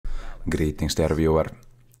Greetings dear viewer,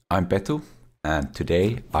 I'm Petu and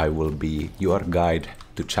today I will be your guide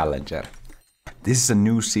to Challenger. This is a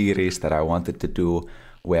new series that I wanted to do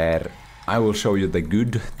where I will show you the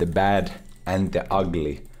good, the bad and the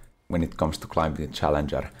ugly when it comes to climbing the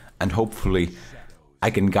Challenger, and hopefully I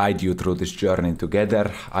can guide you through this journey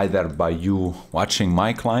together, either by you watching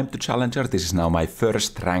my climb to Challenger. This is now my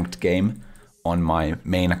first ranked game on my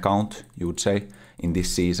main account, you would say, in this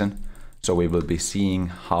season. So we will be seeing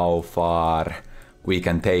how far we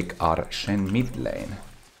can take our Shen mid lane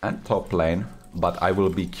and top lane, but I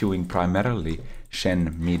will be queuing primarily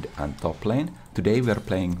Shen mid and top lane. Today we are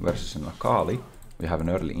playing versus an Akali. We have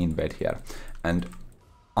an early invade here. And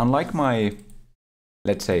unlike my,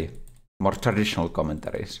 let's say, more traditional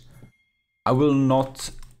commentaries, I will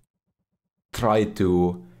not try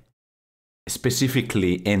to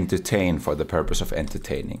specifically entertain for the purpose of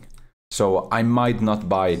entertaining. So I might not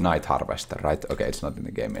buy Night Harvester, right? Okay, it's not in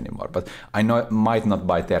the game anymore, but I might not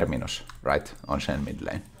buy Terminus, right, on Shen mid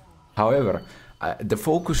lane. However, the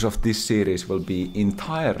focus of this series will be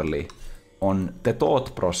entirely on the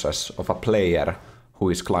thought process of a player who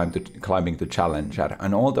is climbing to Challenger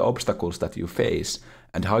and all the obstacles that you face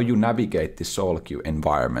and how you navigate this solo queue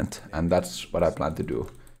environment. And that's what I plan to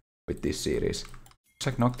do with this series. Looks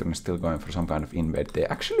like Nocturne is still going for some kind of invade. They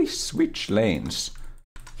actually switch lanes,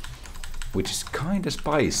 which is kinda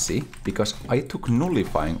spicy, because I took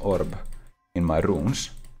Nullifying Orb in my runes,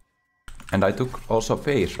 and I took also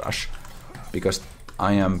Phase Rush, because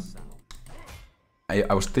I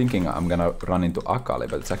was thinking I'm gonna run into Akali,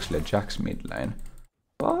 but it's actually a Jax mid lane.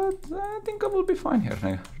 But I think I will be fine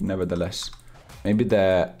here, nevertheless. Maybe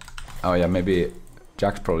oh yeah, maybe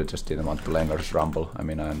Jax probably just didn't want to lane versus Rumble. I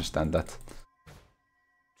mean, I understand that.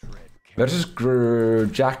 Versus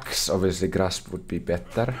Jax, obviously Grasp would be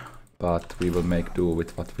better, but we will make do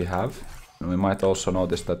with what we have. And we might also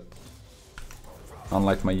notice that,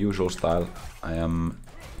 unlike my usual style, I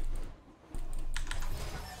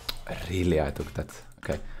took that.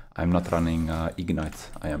 Okay, I'm not running Ignite,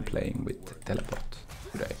 I am playing with Teleport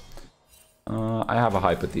today. I have a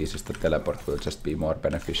hypothesis that Teleport will just be more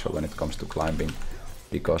beneficial when it comes to climbing,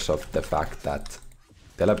 because of the fact that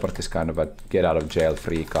Teleport is kind of a get out of jail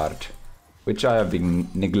free card, which I have been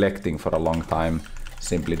neglecting for a long time,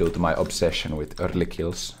 simply due to my obsession with early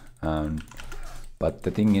kills. But the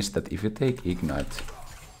thing is that if you take Ignite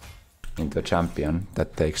into a champion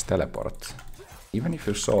that takes Teleport, even if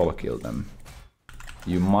you solo kill them,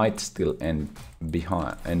 you might still end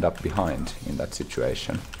up behind in that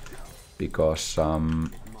situation, because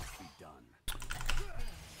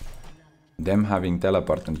them having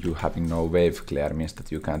Teleport and you having no wave clear means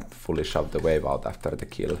that you can't fully shove the wave out after the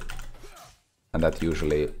kill, and that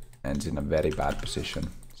usually ends in a very bad position.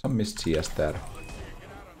 Some missed CS there.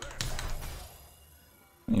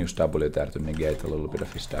 Use W there to negate a little bit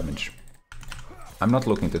of his damage. I'm not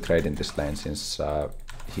looking to trade in this lane since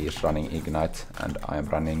he is running Ignite and I am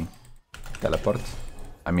running Teleport.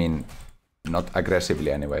 I mean, not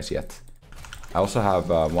aggressively anyways yet. I also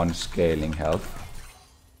have one scaling health.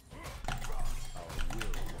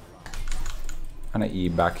 And I E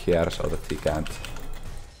back here so that he can't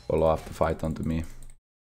follow up the fight onto me.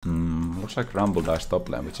 Looks like Rumble dies top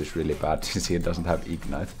lane, which is really bad since he doesn't have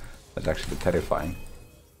Ignite. That's actually terrifying.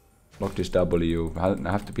 Block this W. I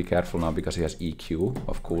have to be careful now because he has EQ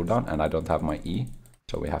of cooldown and I don't have my E.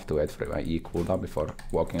 So we have to wait for my E cooldown before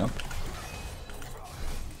walking up.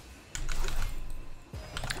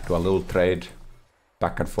 Do a little trade,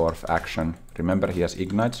 back and forth action. Remember, he has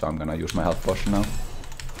Ignite, so I'm gonna use my health potion now.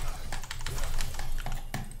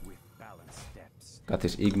 Got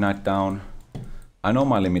his Ignite down. I know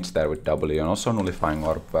my limits there with W, and also Nullifying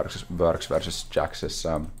Orb works versus Jax's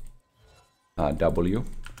W.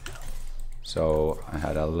 So I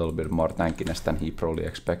had a little bit more tankiness than he probably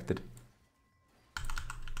expected.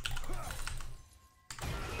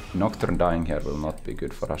 Nocturne dying here will not be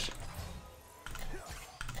good for us.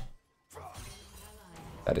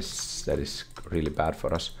 That is really bad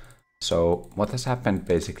for us. So what has happened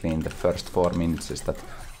basically in the first 4 minutes is that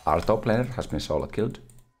our top laner has been solo killed.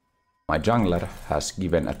 My jungler has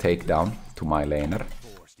given a takedown to my laner,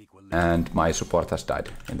 and my support has died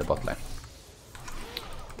in the bot lane.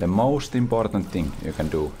 The most important thing you can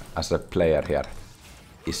do as a player here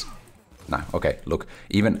is... Nah, okay, look,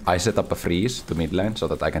 even I set up a freeze to mid lane so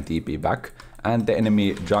that I can TP back, and the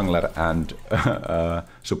enemy jungler and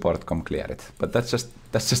support come clear it. But that's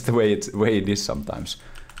just the way it is sometimes.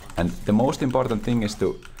 And the most important thing is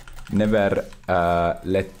to never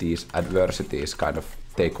let these adversities kind of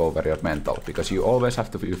take over your mental, because you always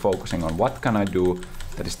have to be focusing on what can I do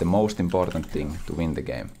that is the most important thing to win the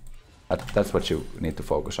game. That's what you need to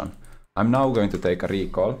focus on. I'm now going to take a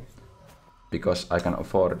recall because I can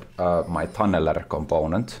afford my tunneler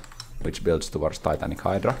component, which builds towards Titanic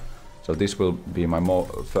Hydra. So this will be my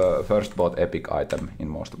first bought epic item in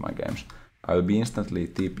most of my games. I will be instantly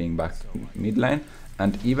TPing back mid lane,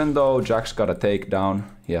 and even though Jack's got a takedown,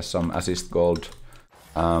 he has some assist gold,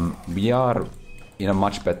 we are in a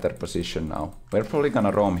much better position now. We're probably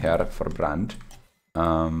gonna roam here for Brand,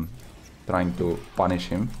 trying to punish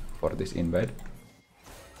him for this invade.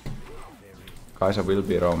 Kai'Sa will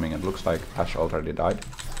be roaming, and looks like Ashe already died.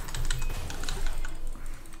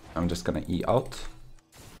 I'm just gonna E out.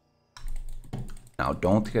 Now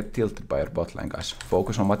don't get tilted by your bot lane, guys.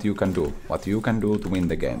 Focus on what you can do. What you can do to win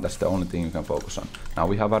the game. That's the only thing you can focus on. Now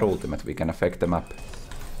we have our ultimate. We can affect the map.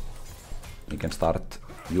 We can start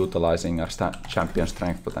utilizing our champion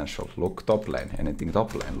strength potential. Look top lane. Anything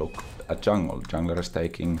top lane. Look at jungle. Jungler is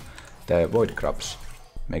taking the void crabs.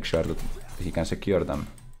 Make sure that he can secure them.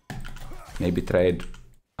 Maybe trade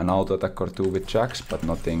an auto attack or two with Jax, but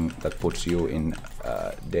nothing that puts you in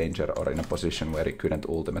danger or in a position where you couldn't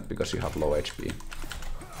ultimate because you have low HP.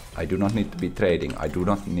 I do not need to be trading. I do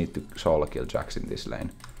not need to solo kill Jax in this lane.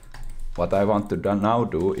 What I want to now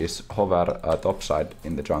do is hover topside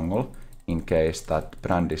in the jungle in case that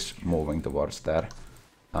Brand is moving towards there.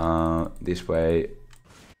 This way.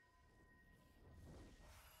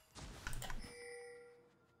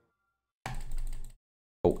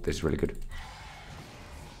 Oh, this is really good.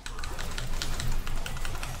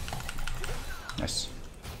 Yes.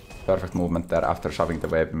 Perfect movement there after shoving the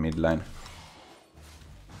wave in mid lane.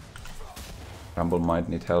 Rumble might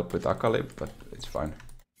need help with Akali, but it's fine.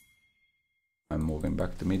 I'm moving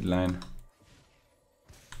back to mid lane.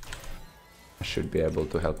 I should be able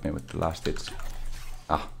to help me with the last hits.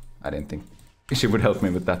 Ah, I didn't think she would help me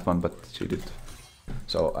with that one, but she did.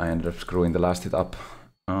 So I ended up screwing the last hit up.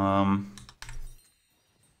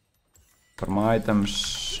 For my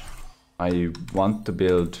items, I want to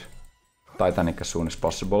build Titanic as soon as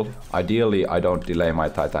possible. Ideally, I don't delay my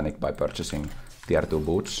Titanic by purchasing tier 2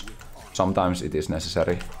 boots. Sometimes it is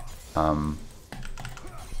necessary.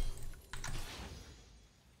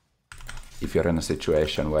 If you're in a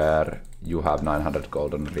situation where you have 900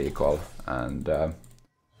 gold on recall and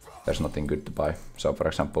there's nothing good to buy. So for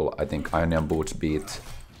example, I think Ionian boots beat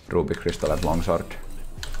Ruby Crystal and Longsword.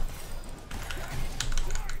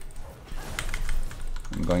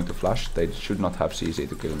 I'm going to flash. They should not have CC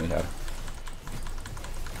to kill me here.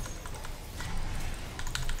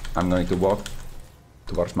 I'm going to walk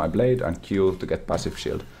towards my blade and Q to get passive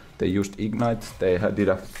shield. They used Ignite, they did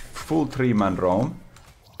a full 3-man roam,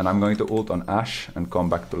 and I'm going to ult on Ashe and come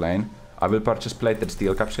back to lane. I will purchase plated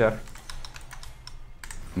steel caps here.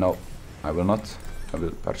 No, I will not. I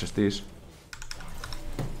will purchase these.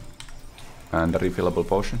 And a refillable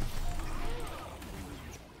potion.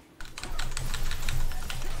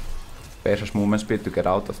 Phaser's movement speed to get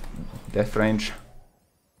out of death range.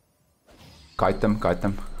 Kite them, kite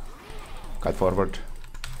them. Kite forward.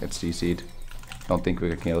 Get CC'd. Don't think we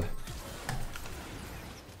can kill.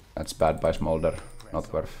 That's bad by Smolder.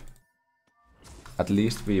 Not worth. At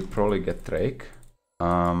least we probably get Drake.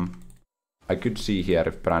 I could see here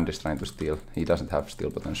if Brand is trying to steal. He doesn't have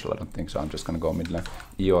steal potential, I don't think so. I'm just gonna go mid lane.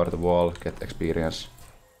 Eor the wall, get experience.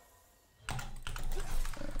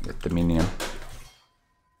 Get the minion.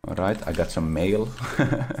 Alright, I got some mail.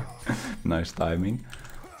 Nice timing.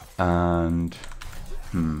 And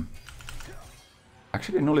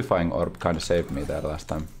actually nullifying orb kind of saved me there last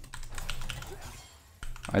time.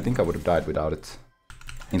 I think I would have died without it.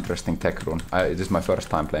 Interesting tech rune. This is my first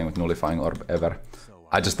time playing with nullifying orb ever.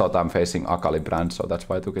 I just thought I'm facing Akali Brand, so that's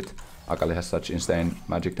why I took it. Akali has such insane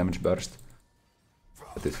magic damage burst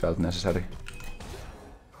that it felt necessary.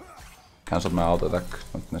 Cancelled my auto attack,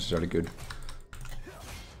 not necessarily good.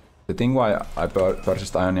 The thing why I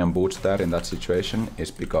purchased Ionian boots there in that situation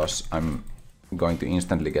is because I'm going to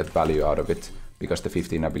instantly get value out of it, because the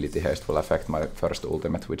 15 ability haste will affect my first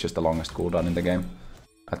ultimate, which is the longest cooldown in the game,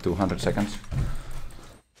 at 200 seconds.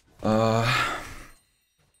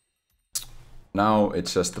 Now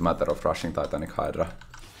it's just a matter of rushing Titanic Hydra,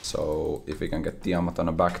 so if we can get Tiamat on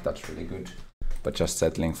a back, that's really good. But just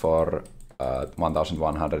settling for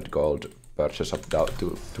 1100 gold, purchase of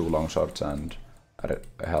two longswords and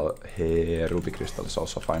Ruby Crystal is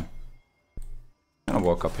also fine. I'm gonna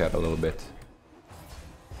walk up here a little bit.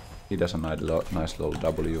 He does a nice little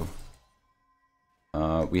W.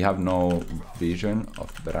 We have no vision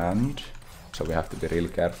of Brand, so we have to be really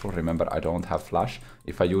careful. Remember, I don't have flash.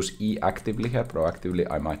 If I use E actively here, proactively,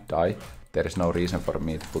 I might die. There is no reason for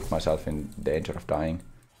me to put myself in danger of dying.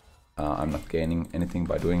 I'm not gaining anything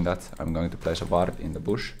by doing that. I'm going to place a ward in the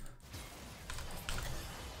bush.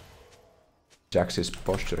 Jax is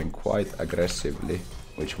posturing quite aggressively,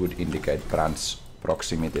 which would indicate Brand's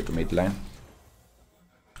proximity to mid lane.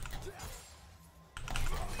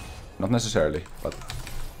 Not necessarily, but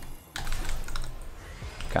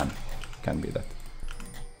can be that.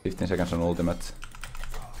 15 seconds on ultimate.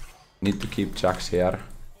 Need to keep Jax here.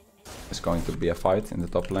 It's going to be a fight in the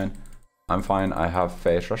top lane. I'm fine, I have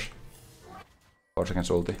phase rush. 4 seconds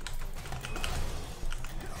ulti.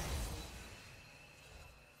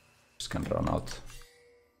 Just can run out.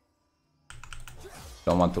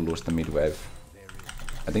 Don't want to lose the mid wave.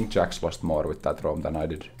 I think Jax lost more with that roam than I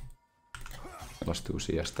did. I lost 2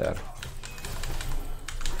 CS there.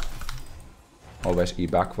 Always E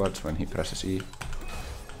backwards when he presses E.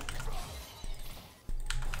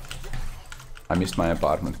 I missed my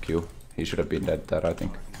apartment Q. He should have been dead there, I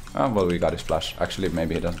think. Oh, well, we got his flash. Actually,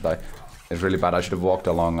 maybe he doesn't die. It's really bad. I should have walked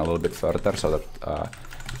along a little bit further so that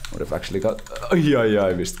would have actually got... Oh, yeah,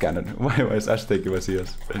 I missed cannon. Why is Ash taking my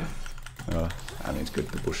CS? I mean, it's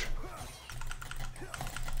good to push.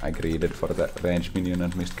 I greeded for the range minion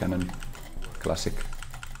and missed cannon. Classic.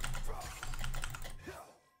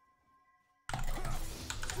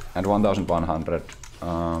 And 1100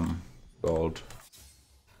 gold.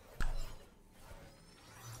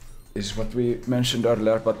 This is what we mentioned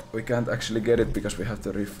earlier, but we can't actually get it because we have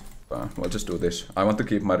to we'll just do this. I want to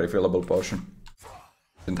keep my refillable potion.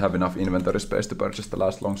 Didn't have enough inventory space to purchase the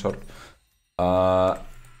last longsword.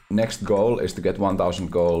 Next goal is to get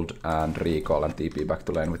 1000 gold and recall and TP back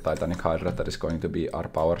to lane with Titanic Hydra. That is going to be our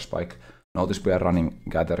power spike. Notice we are running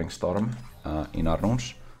Gathering Storm in our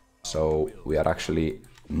runes. So we are actually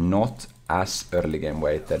not as early game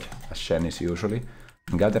weighted as Shen is usually.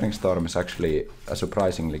 Gathering Storm is actually a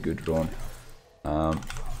surprisingly good rune.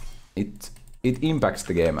 It impacts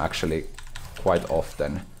the game actually quite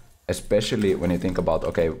often, especially when you think about,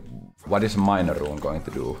 okay, what is a minor rune going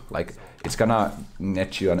to do? Like, it's gonna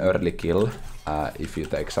net you an early kill if you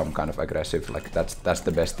take some kind of aggressive, like that's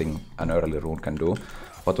the best thing an early rune can do.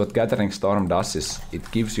 But what Gathering Storm does is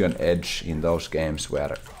it gives you an edge in those games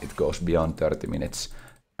where it goes beyond 30 minutes.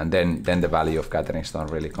 And then the value of Gathering Storm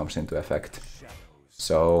really comes into effect.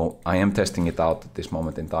 So I am testing it out at this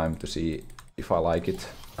moment in time to see if I like it.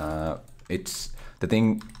 The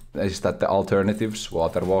thing is that the alternatives,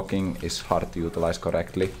 water walking, is hard to utilize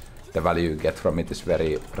correctly. The value you get from it is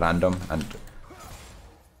very random and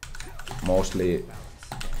mostly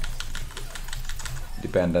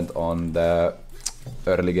dependent on the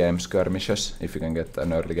early game skirmishes, if you can get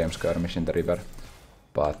an early game skirmish in the river.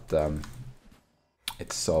 But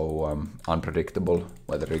it's so unpredictable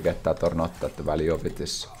whether you get that or not, that the value of it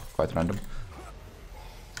is quite random.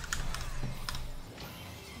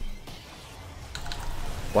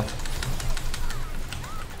 What?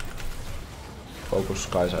 Focus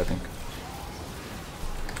guys, I think.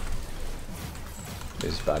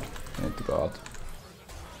 This is bad. I need to go out.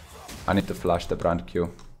 I need to flash the brand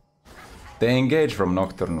Q. The engage from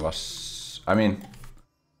Nocturne was... I mean,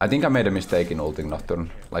 I think I made a mistake in ulting Nocturne.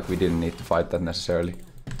 Like, we didn't need to fight that necessarily.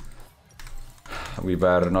 We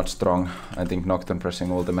were not strong. I think Nocturne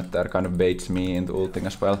pressing ultimate there kind of baits me into ulting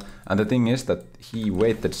as well. And the thing is that he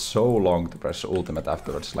waited so long to press ultimate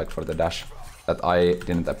afterwards, like for the dash, that I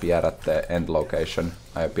didn't appear at the end location.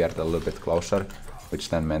 I appeared a little bit closer, which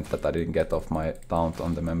then meant that I didn't get off my taunt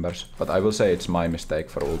on the members. But I will say it's my mistake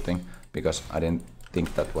for ulting, because I didn't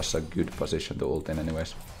think that was a good position to ult in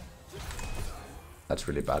anyways. That's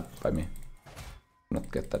really bad by me.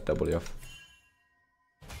 Not get that W off.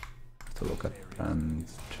 To look at brand.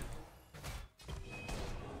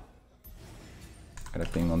 Get a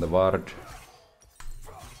ping on the ward.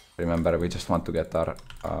 Remember, we just want to get our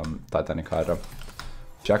Titanic Hydra.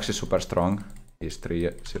 Jax is super strong. He's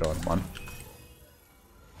 3-0-1.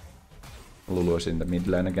 Lulu is in the mid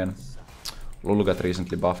lane again. Lulu got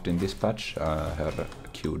recently buffed in this patch. Her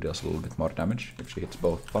Q deals a little bit more damage if she hits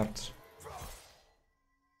both parts.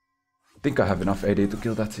 I think I have enough AD to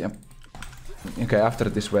kill that, yeah. Okay, after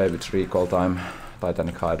this wave it's recall time.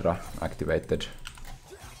 Titanic Hydra activated.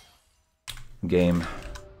 Game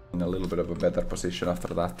in a little bit of a better position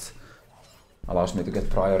after that. Allows me to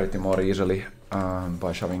get priority more easily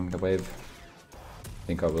by shoving the wave. I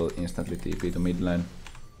think I will instantly TP to mid lane.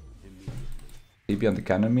 TP on the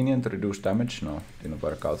cannon minion to reduce damage? No, didn't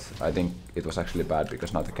work out. I think it was actually bad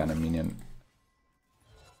because now the cannon minion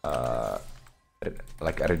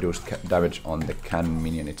like a reduced damage on the cannon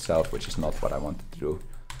minion itself, which is not what I wanted to do.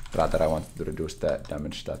 Rather, I wanted to reduce the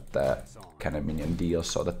damage that the cannon minion deals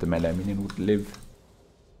so that the melee minion would live.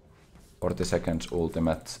 40 seconds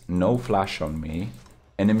ultimate, no flash on me.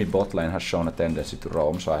 Enemy bot lane has shown a tendency to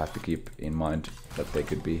roam, so I have to keep in mind that they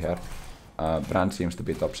could be here. Brand seems to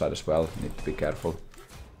be topside as well, need to be careful.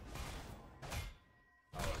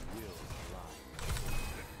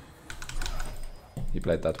 He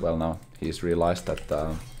played that well now. He's realized that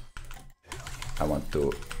I want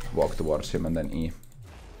to walk towards him and then E.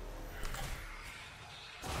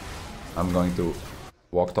 I'm going to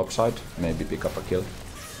walk topside, maybe pick up a kill.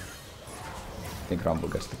 I think Rumble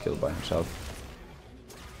gets the kill by himself.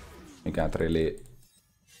 We can't really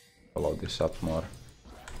follow this up more.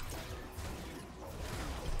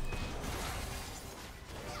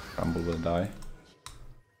 Rumble will die.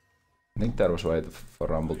 I think there was a way for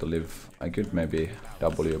Rumble to live. I could maybe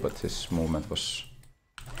W, but his movement was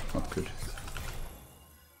not good.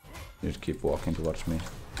 You just keep walking towards me.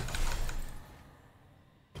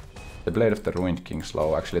 The Blade of the Ruined King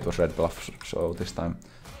slow. Actually, it was red buff, so this time.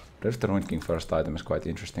 Blade of the Ruined King first item is quite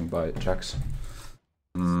interesting by Jax.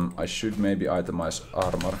 I should maybe itemize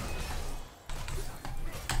armor.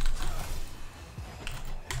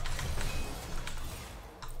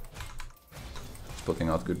 It's putting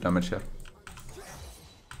out good damage here.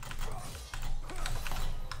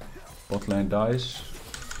 Bot lane dies.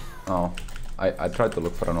 Oh, I tried to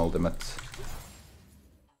look for an ultimate.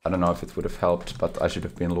 I don't know if it would have helped, but I should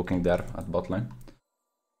have been looking there at bot lane.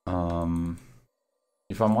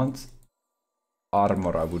 If I want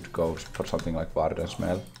armor, I would go for something like Varden's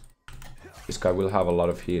Mail. This guy will have a lot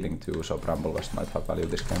of healing too, so Bramble West might have value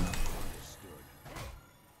this game.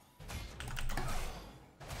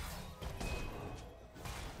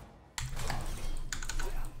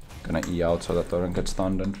 Gonna E out so that I don't get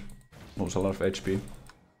stunned and lose a lot of HP.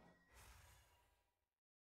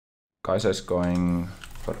 Kaisa is going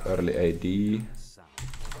for early AD.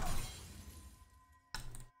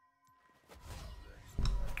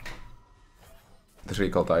 The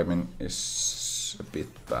recall timing is a bit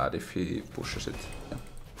bad if he pushes it. Yeah,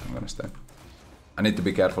 I'm gonna stay. I need to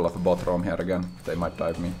be careful of a bot roam here again. They might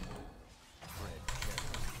dive me.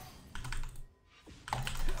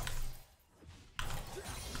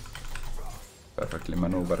 Perfectly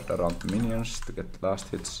maneuvered around the minions to get the last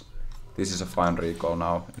hits. This is a fine recall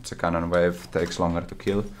now. It's a cannon wave, takes longer to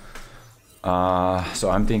kill. So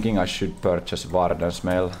I'm thinking I should purchase Varden's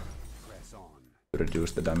Mail to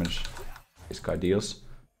reduce the damage this guy deals.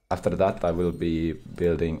 After that I will be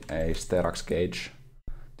building a Sterax Gauge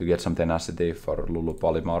to get some tenacity for Lulu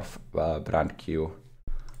Polymorph, Brand Q,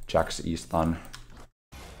 Jax E stun.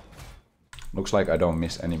 Looks like I don't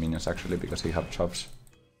miss any minions actually because he have chops,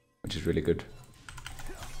 which is really good.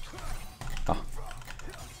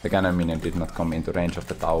 The cannon minion did not come into range of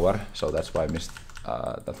the tower, so that's why I missed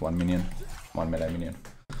that one minion, one melee minion.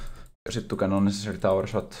 Because it took an unnecessary tower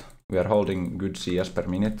shot. We are holding good CS per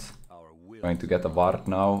minute. Going to get a ward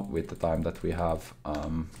now with the time that we have.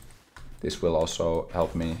 This will also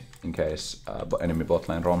help me in case enemy bot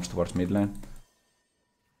lane roams towards mid lane.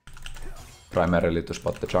 Primarily to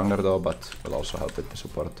spot the jungler though, but will also help with the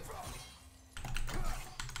support.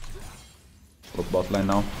 Look bot lane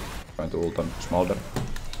now. Going to ult on Smolder.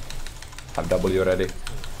 Have W ready.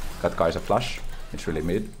 Got Kaisa flash. It's really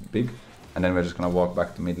big. And then we're just gonna walk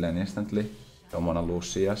back to mid lane instantly. Don't wanna lose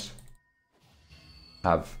CS.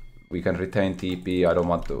 We can retain TP. I don't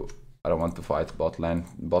want to fight bot lane.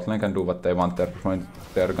 Bot lane can do what they want.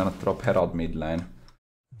 They're gonna drop Herald mid lane.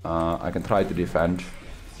 I can try to defend.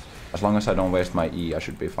 As long as I don't waste my E, I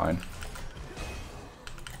should be fine.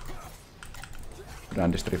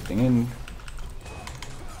 Brand is drifting in.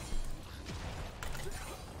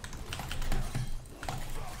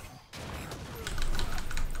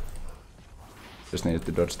 Just needed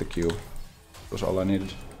to dodge the Q. That was all I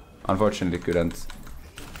needed. Unfortunately couldn't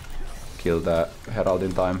kill the Herald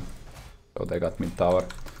in time, so they got mid tower.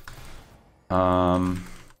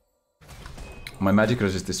 My magic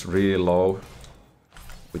resist is really low,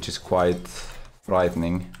 which is quite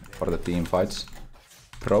frightening for the team fights.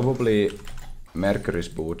 Probably Mercury's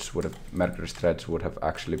threads would have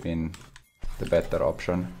actually been the better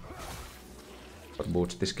option for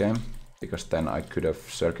boots this game, because then I could have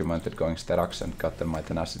circumvented going Sterax and gotten my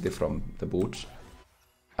tenacity from the boots.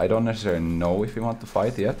 I don't necessarily know if we want to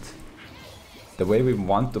fight yet. The way we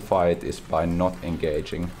want to fight is by not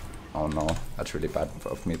engaging. Oh no, that's really bad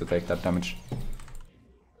of me to take that damage.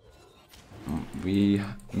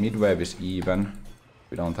 Mid wave is even.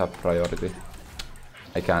 We don't have priority.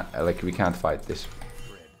 We can't fight this.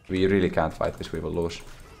 We really can't fight this, we will lose.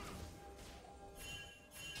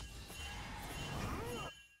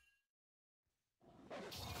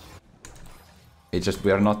 It's just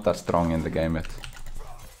we are not that strong in the game yet.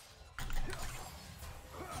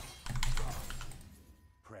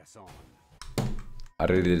 I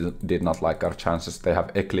really did not like our chances. They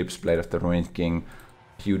have Eclipse, Blade of the Ruined King,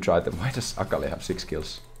 huge item. Why does Akali have 6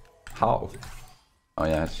 kills? How? Oh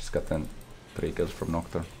yeah, she's gotten 3 kills from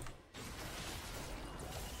Nocturne.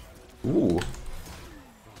 Ooh.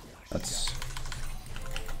 That's...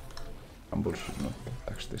 Rumble should not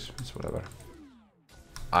attack this, it's whatever.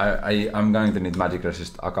 I'm going to need magic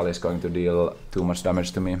resist. Akali is going to deal too much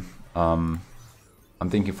damage to me. I'm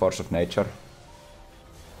thinking Force of Nature.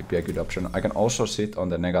 Could be a good option. I can also sit on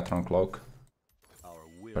the Negatron Cloak.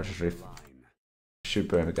 Versus Rift. Should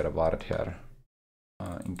probably get a ward here.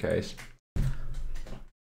 In case.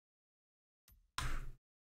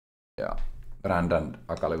 Yeah. Rand and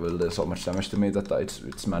Akali will do so much damage to me that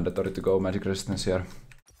it's mandatory to go magic resistance here.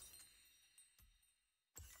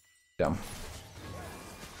 Yeah.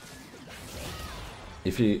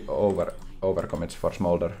 If he overcommits for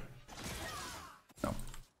Smolder. No.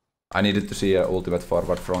 I needed to see an ultimate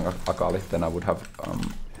forward from Akali, then I would have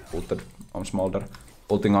ulted on Smolder.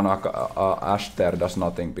 Ulting on Ashe there does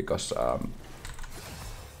nothing because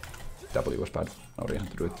W was bad, no reason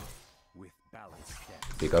to do it.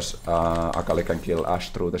 Because Akali can kill Ashe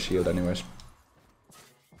through the shield anyways.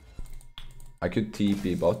 I could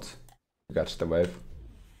TP bot to catch the wave.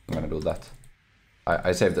 I'm gonna do that.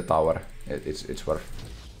 I saved the tower, it's worth.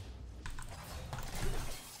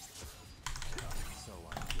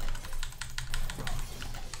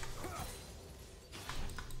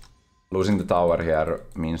 Losing the tower here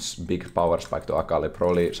means big power spike to Akali,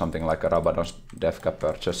 probably something like a Rabadon's death cap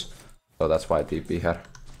purchase, so that's why I TP here.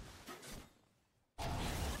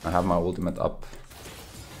 I have my ultimate up.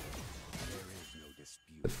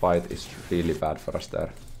 The fight is really bad for us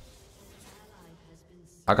there.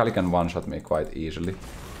 Akali can one-shot me quite easily.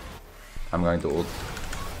 I'm going to ult.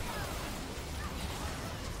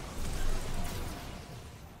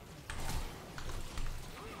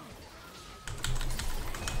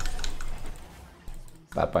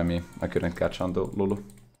 Bad by me, I couldn't catch on to Lulu.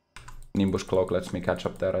 Nimbus Cloak lets me catch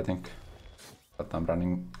up there, I think. But I'm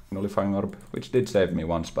running Nullifying Orb, which did save me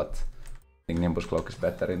once, but I think Nimbus Cloak is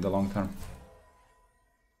better in the long term.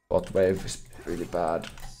 Bot wave is really bad.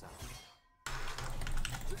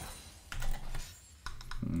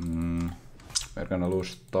 We're gonna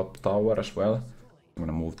lose top tower as well. I'm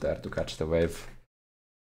gonna move there to catch the wave.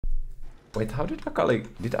 Wait, how did Akali...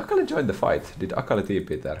 Did Akali join the fight? Did Akali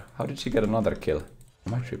TP there? How did she get another kill?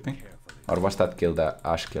 Am I tripping? Or was that kill the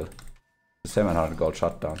Ashe kill? The 700 gold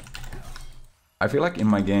shutdown. I feel like in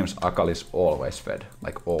my games Akali is always fed.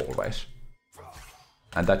 Like always.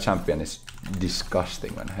 And that champion is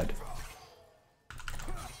disgusting when ahead.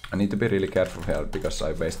 I need to be really careful here because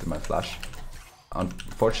I wasted my flash.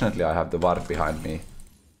 Unfortunately, I have the ward behind me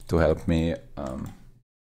to help me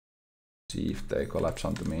see if they collapse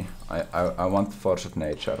onto me. I want Force of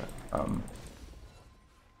Nature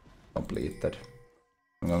completed.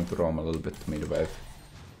 I'm going to roam a little bit to mid wave.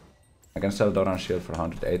 I can sell Doran's shield for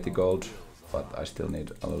 180 gold, but I still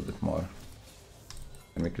need a little bit more.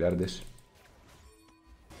 Can we clear this?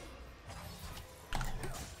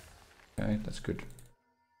 Okay, that's good.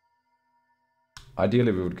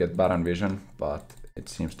 Ideally we would get Baron Vision, but it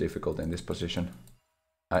seems difficult in this position.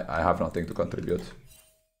 I have nothing to contribute.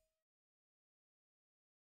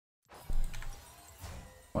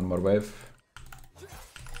 One more wave.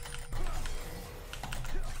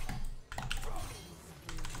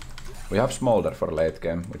 We have Smolder for late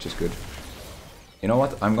game, which is good. You know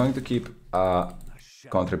what? I'm going to keep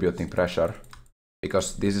contributing pressure,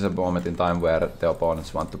 because this is a moment in time where the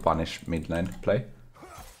opponents want to punish mid lane play.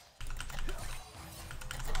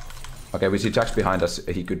 Okay, we see Jax behind us,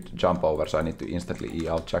 he could jump over, so I need to instantly E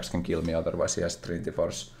out. Jax can kill me, otherwise he has Trinity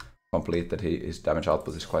Force completed. His damage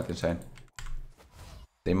output is quite insane.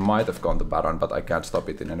 They might have gone to Baron, but I can't stop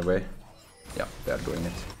it in any way. Yeah, they're doing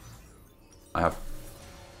it. I have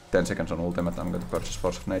 10 seconds on ultimate, I'm going to purchase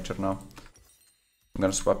Force of Nature now. I'm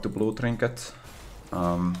gonna swap to blue trinket.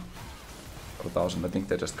 For 1000, I think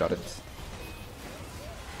they just got it.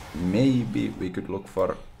 Maybe we could look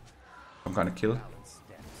for some kind of kill.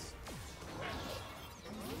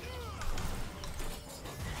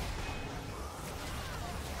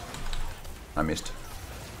 I missed.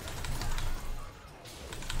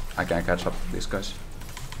 I can't catch up with these guys.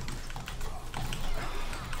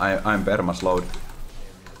 I'm perma slowed.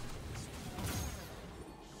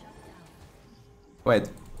 Wait,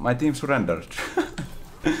 my team surrendered.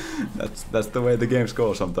 that's the way the games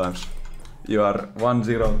go sometimes. You are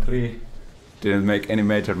 1-0-3, didn't make any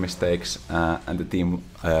major mistakes, and the team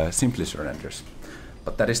simply surrenders.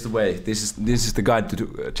 But that is the way. This is the guide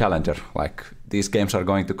to Challenger. Like, these games are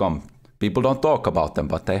going to come. People don't talk about them,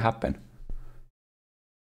 but they happen.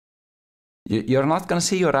 You're not gonna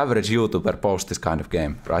see your average YouTuber post this kind of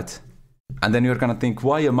game, right? And then you're gonna think,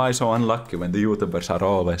 why am I so unlucky when the YouTubers are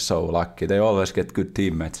always so lucky? They always get good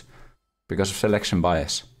teammates because of selection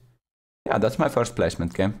bias. Yeah, that's my first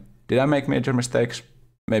placement game. Did I make major mistakes?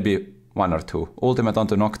 Maybe 1 or 2. Ultimate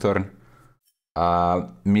onto Nocturne.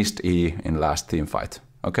 Missed E in last team fight.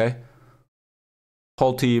 Okay?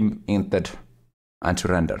 Whole team inted and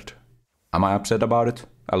surrendered. Am I upset about it?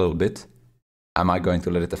 A little bit. Am I going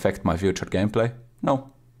to let it affect my future gameplay?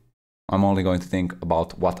 No. I'm only going to think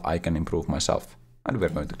about what I can improve myself. And we're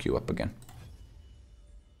going to queue up again.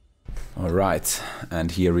 Alright,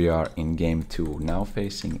 and here we are in game 2, now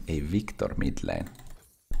facing a Victor mid lane.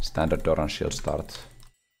 Standard Doran shield start,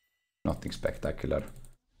 nothing spectacular.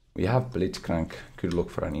 We have Blitzcrank, could look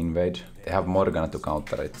for an invade. They have Morgana to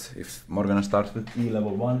counter it. If Morgana starts with E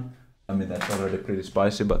level 1, I mean that's already pretty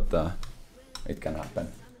spicy, but it can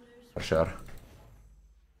happen, for sure.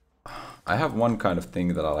 I have one kind of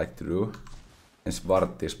thing that I like to do, is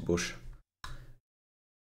ward this bush.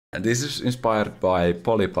 And this is inspired by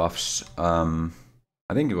Polypuff's,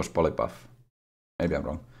 I think it was Polypuff, maybe I'm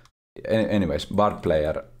wrong. Anyways, Bard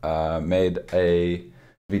player made a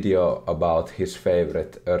video about his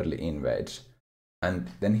favorite early invades. And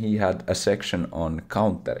then he had a section on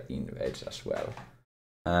counter invades as well.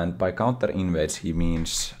 And by counter invades he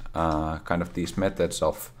means kind of these methods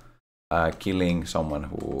of killing someone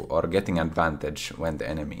who, or getting advantage when the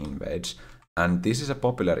enemy invades. And this is a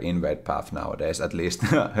popular invade path nowadays, at least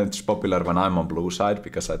it's popular when I'm on blue side,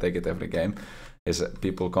 because I take it every game, is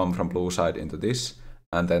people come from blue side into this,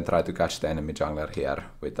 and then try to catch the enemy jungler here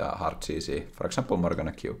with a hard CC, for example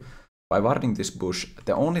Morgana Q. By warding this bush,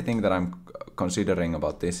 the only thing that I'm considering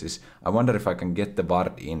about this is, I wonder if I can get the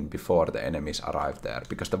ward in before the enemies arrive there,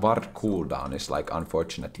 because the ward cooldown is like,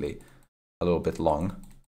 unfortunately, a little bit long.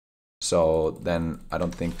 So then I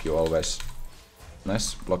don't think you always...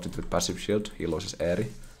 Nice, blocked it with passive shield, he loses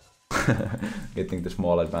Aerie. Getting the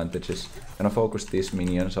small advantages. Gonna focus this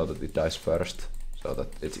minion so that it dies first, so that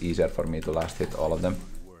it's easier for me to last hit all of them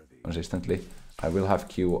consistently. I will have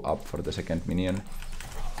Q up for the second minion.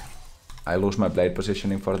 I lose my blade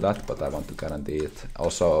positioning for that, but I want to guarantee it.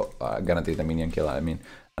 Also, guarantee the minion kill, I mean.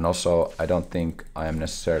 And also, I don't think I am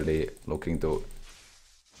necessarily looking to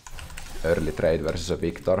early trade versus a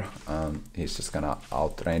Victor. He's just gonna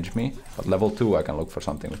outrange me. But level 2 I can look for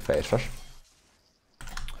something with Phase Rush.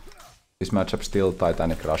 This matchup still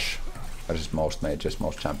Titanic Rush versus most mages,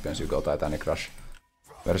 most champions you go Titanic Rush.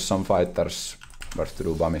 Versus some fighters worth to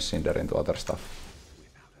do Bummy Cinder into other stuff.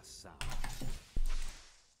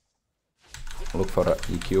 Look for a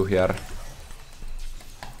EQ here.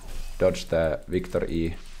 Dodge the Victor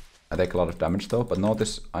E. I take a lot of damage though, but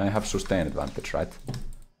notice I have sustain advantage, right?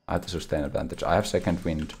 I have the sustain advantage. I have second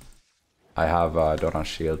wind. I have Doran's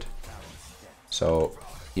shield. So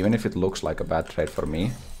even if it looks like a bad trade for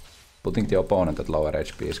me, putting the opponent at lower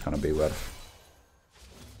HP is gonna be worth.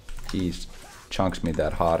 He chunks me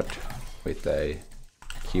there hard with a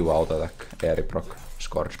Q auto attack, Aerie proc,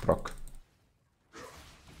 Scorch proc.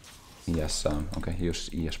 Yes, okay, he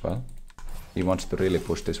uses E as well. He wants to really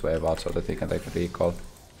push this wave out so that he can take a recall.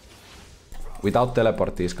 Without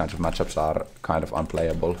teleport, these kinds of matchups are kind of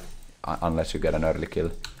unplayable unless you get an early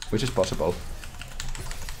kill, which is possible.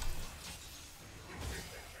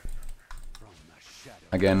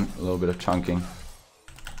 Again, a little bit of chunking.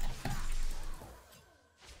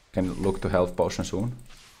 Can look to health potion soon.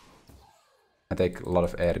 I take a lot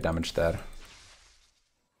of air damage there.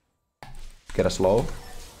 Get a slow.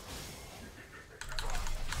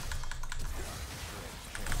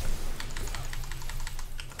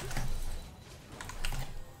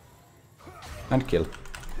 And kill.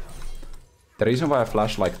 The reason why I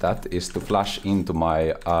flash like that is to flash into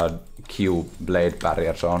my Q blade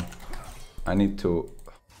barrier zone. I need to...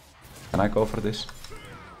 Can I go for this?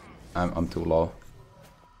 I'm too low.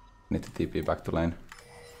 Need to TP back to lane.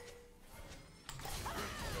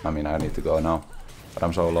 I mean, I need to go now, but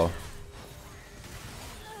I'm so low.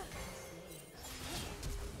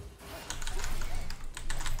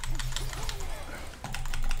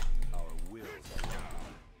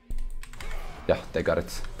 Yeah, they got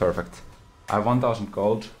it. Perfect. I have 1000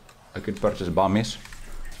 gold. I could purchase bummies.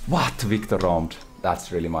 What? Victor roamed.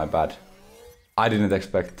 That's really my bad. I didn't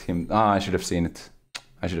expect him. Ah, I should have seen it.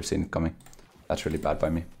 I should have seen it coming. That's really bad by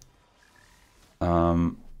me.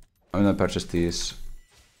 I'm gonna purchase these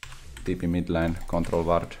TP mid lane, control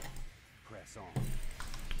ward.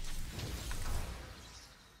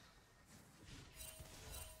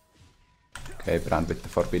 Okay, brand with the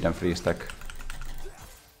forbidden free stack.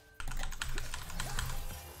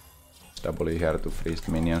 W here to freeze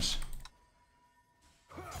the minions.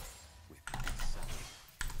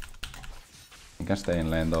 You can stay in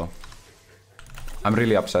lane though. I'm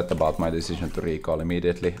really upset about my decision to recall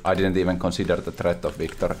immediately. I didn't even consider the threat of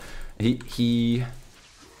Victor. He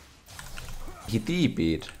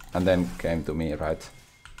TP'd and then came to me, right?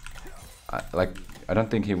 I don't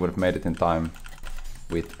think he would have made it in time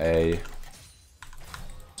with a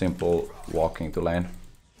simple walking to lane.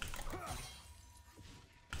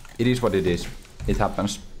 It is what it is. It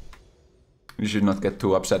happens. You should not get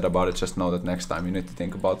too upset about it. Just know that next time you need to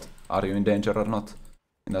think about, are you in danger or not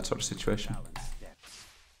in that sort of situation.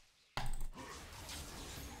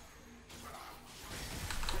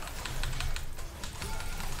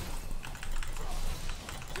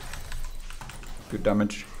 Good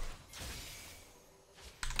damage.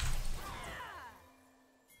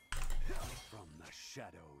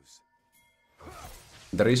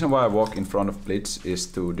 The reason why I walk in front of Blitz is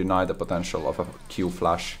to deny the potential of a Q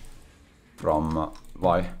flash from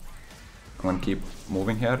Vi. I'm gonna keep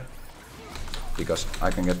moving here because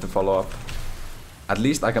I can get the follow up. At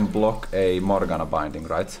least I can block a Morgana binding,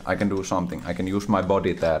 right? I can do something. I can use my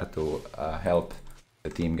body there to help the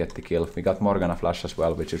team get the kill. We got Morgana flash as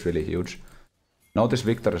well, which is really huge. Notice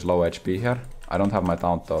Victor is low HP here. I don't have my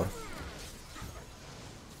taunt though.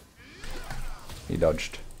 He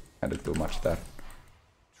dodged. I did too much there.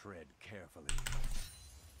 Tread carefully.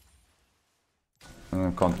 I'm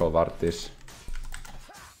gonna control Vartis.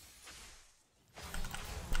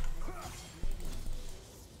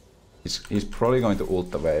 He's probably going to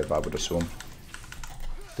ult the wave, I would assume,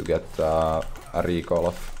 to get a recall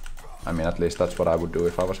off. I mean, at least that's what I would do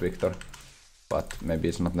if I was Victor. But maybe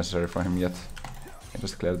it's not necessary for him yet. He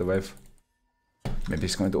just clear the wave. Maybe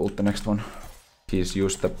he's going to ult the next one. He's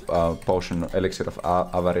used the potion elixir of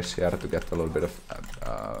avarice here to get a little bit of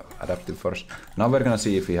adaptive first. Now we're gonna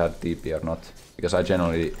see if he had TP or not, because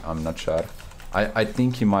I'm not sure. I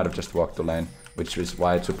think he might have just walked to lane, which is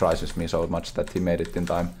why it surprises me so much that he made it in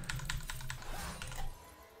time.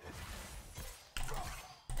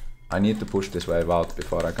 I need to push this wave out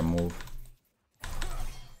before I can move.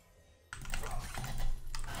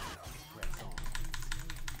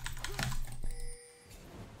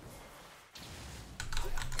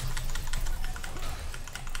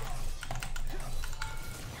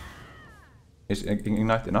 Is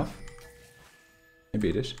Ignite enough?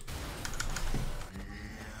 Maybe it is.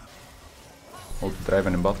 Ult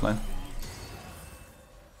Draven in bot lane.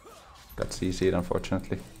 Got CC'd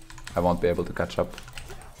unfortunately. I won't be able to catch up.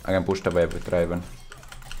 I can push the wave with Draven.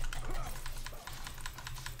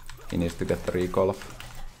 He needs to get the recall off.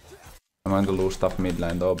 I'm going to lose stuff mid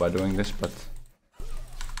lane though by doing this, but...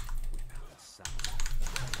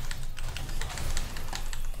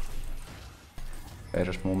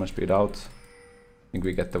 Phaser's movement speed out. I think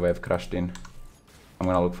we get the wave crashed in. I'm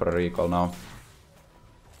gonna look for a recall now.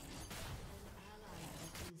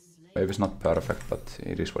 Wave is not perfect, but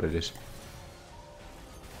it is what it is.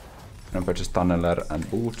 I'm gonna purchase Tunneler and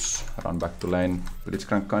Boots, run back to lane.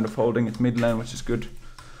 Blitzcrank kind of holding it mid lane, which is good.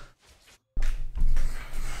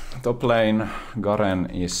 Top lane, Garen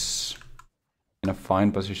is in a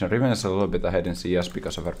fine position. Riven is a little bit ahead in CS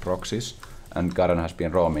because of her proxies, and Garen has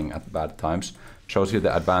been roaming at bad times. Shows you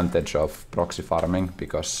the advantage of proxy farming,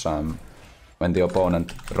 because when the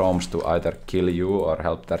opponent roams to either kill you or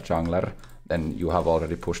help their jungler, then you have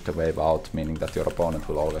already pushed the wave out, meaning that your opponent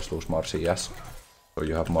will always lose more CS. So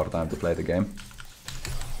you have more time to play the game.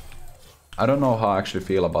 I don't know how I actually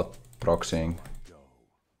feel about proxying.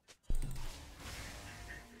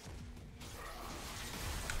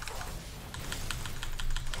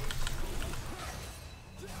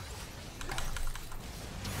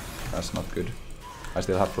 That's not good. I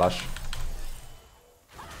still have flash.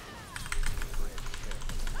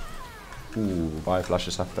 Ooh, Vi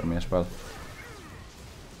flashes after me as well.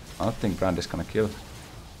 I don't think Brand is gonna kill.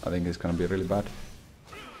 I think it's gonna be really bad.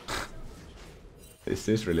 This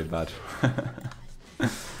is really bad.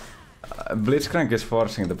 Blitzcrank is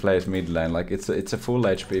forcing the plays mid lane. Like it's a full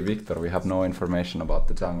HP Victor. We have no information about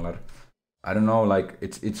the jungler. I don't know. Like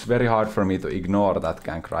it's very hard for me to ignore that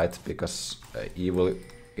gank, right? Because he will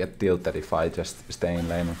get tilted if I just stay in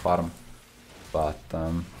lane and farm. But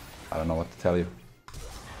I don't know what to tell you.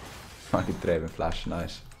 I did Draven flash,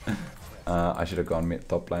 nice. I should have gone mid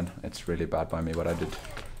top lane. It's really bad by me what I did.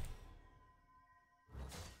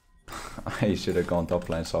 I should have gone top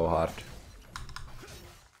lane so hard.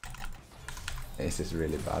 This is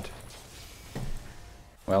really bad.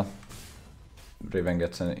 Well, Riven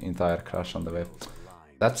gets an entire crash on the wave.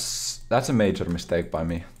 That's a major mistake by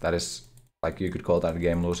me. That is, like, you could call that a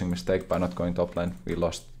game losing mistake by not going top lane. We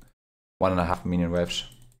lost 1.5 minion waves.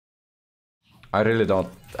 I really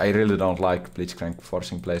don't like Blitzcrank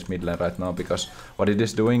forcing plays mid lane right now, because what it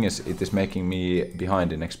is doing is it is making me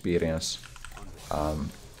behind in experience.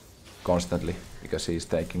 constantly because he's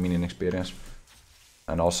taking minion experience.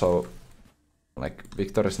 And also, like,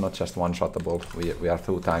 Victor is not just one-shottable, we are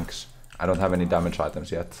 2 tanks. I don't have any damage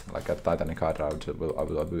items yet, like at Titanic Hydra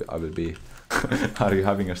I will be... Are you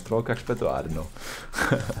having a stroke, xPetu? I don't know.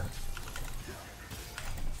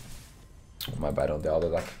 My bad on the auto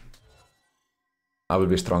attack. I will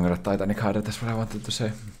be stronger at Titanic Hydra, that's what I wanted to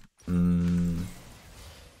say. A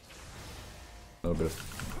little bit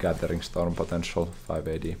of Gathering Storm potential, 5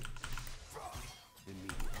 AD.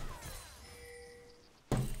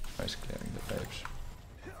 Nice clearing the waves.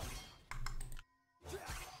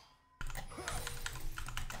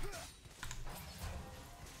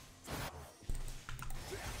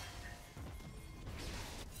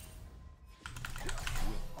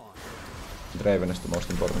 Draven is the most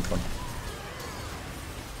important one.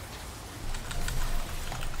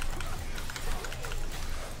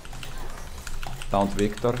 Taunt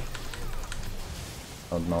Victor.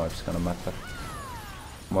 Don't know if it's gonna matter.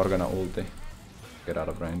 Morgana ulti. Get out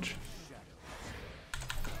of range.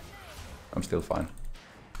 I'm still fine.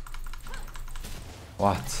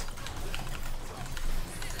 What?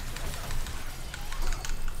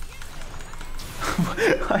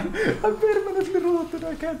 I'm permanently rotted,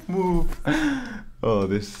 I can't move. Oh,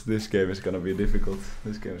 this game is gonna be difficult.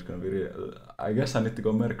 This game is gonna be real. I guess I need to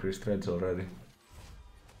go Mercury's Threads already.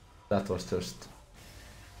 That was just...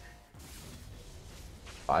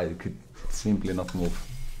 I could simply not move.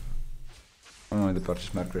 I'm going to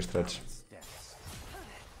purchase Mercury's Threads.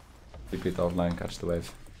 Repeat outline, catch the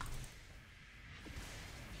wave.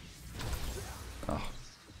 Ah.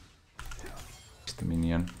 It's the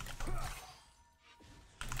minion.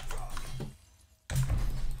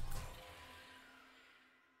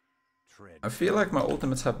 I feel like my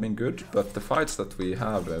ultimates have been good, but the fights that we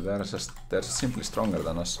have, they're simply stronger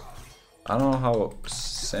than us. I don't know how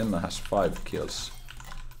Shen has 5 kills.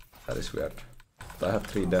 That is weird. But I have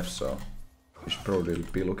 3 deaths, so you should probably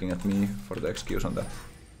be looking at me for the excuse on that.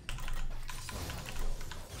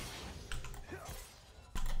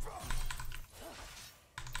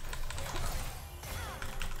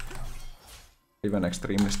 Even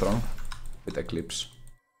extremely strong with Eclipse.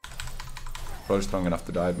 Probably strong enough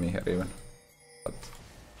to dive me here even. But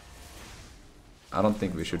I don't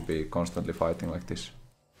think we should be constantly fighting like this.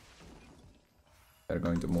 They're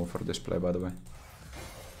going to move for this play, by the way.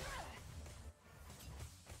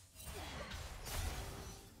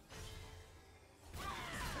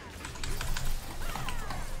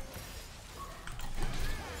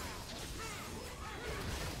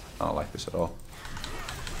 I don't like this at all.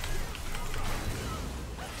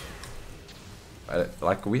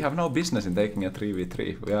 Like, we have no business in taking a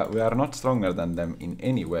 3v3. We are not stronger than them in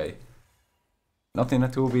any way. Not in a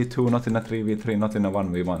 2v2, not in a 3v3, not in a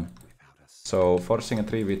 1v1. So forcing a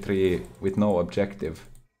 3v3 with no objective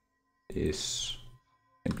is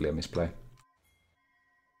simply a misplay.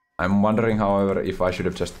 I'm wondering, however, if I should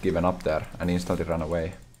have just given up there and instantly run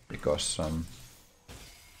away, because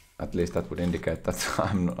at least that would indicate that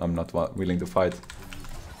I'm not willing to fight.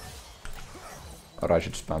 Or I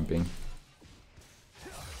should spam ping.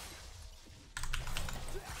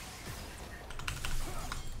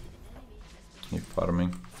 Keep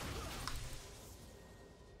farming.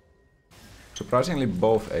 Surprisingly,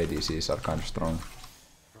 both ADCs are kind of strong.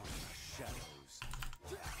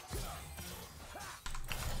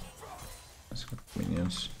 Let's go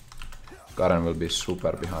minions. Garen will be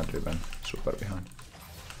super behind Riven. Super behind.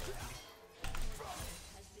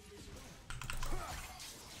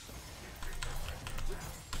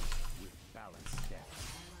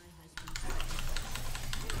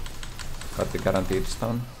 Got the guaranteed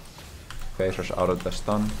stun. Phasers out of the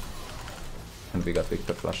stun. And we got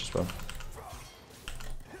Victor Flash as well.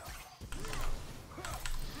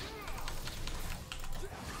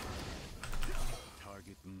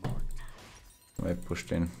 We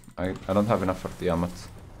pushed in. I don't have enough for Tiamat.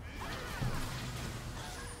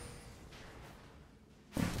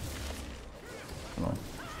 No.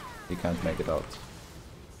 He can't make it out.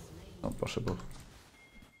 Not possible.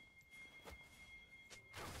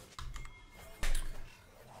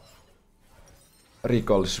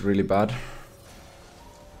 Recall is really bad.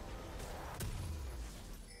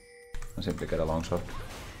 I simply get a longsword.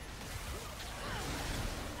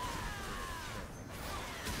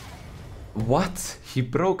 What? He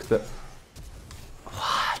broke the...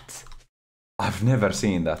 What? I've never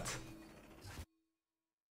seen that.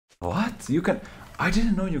 What? You can... I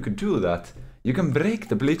didn't know you could do that. You can break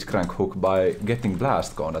the Blitzcrank hook by getting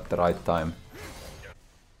Blast Gone at the right time.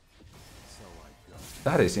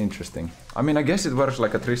 That is interesting. I mean, I guess it works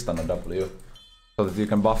like a Tristana W, so that you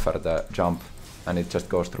can buffer the jump and it just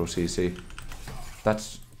goes through CC.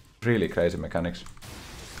 That's really crazy mechanics.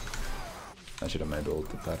 I should have made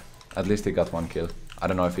ulti there. At least he got one kill. I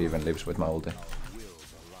don't know if he even lives with my ulti.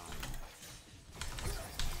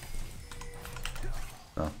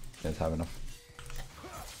 No, didn't have enough.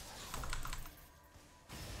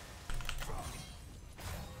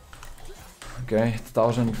 Okay,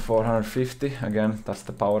 1450. Again, that's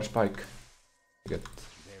the power spike. Get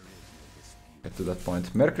to that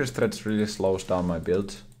point. Mercury's Threads really slows down my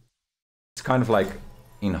build. It's kind of like,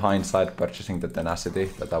 in hindsight, purchasing the tenacity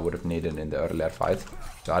that I would have needed in the earlier fight.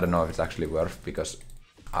 So I don't know if it's actually worth, because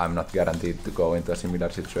I'm not guaranteed to go into a similar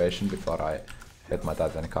situation before I get my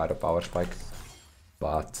Titanic power spike.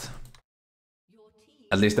 But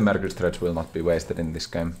at least the Mercury's Threads will not be wasted in this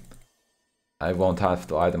game. I won't have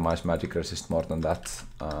to itemize magic resist more than that,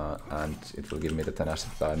 and it will give me the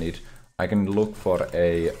tenacity that I need. I can look for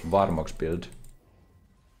a Varmox build.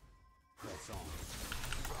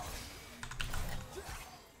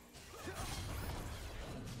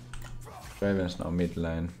 Raven's now mid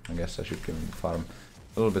lane. I guess I should give him the farm.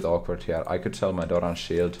 A little bit awkward here. I could sell my Doran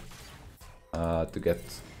shield to get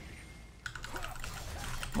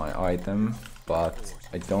my item, but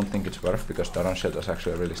I don't think it's worth, because Doran shield is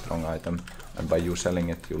actually a really strong item, and by you selling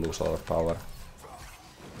it you lose a lot of power.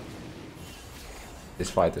 This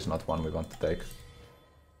fight is not one we want to take.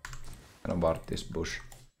 I'm gonna ward this bush.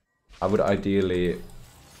 I would ideally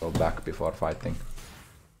go back before fighting.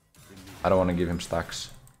 I don't want to give him stacks,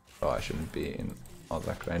 so I shouldn't be in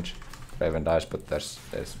attack range. Raven dies, but there's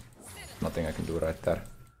nothing I can do right there.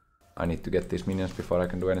 I need to get these minions before I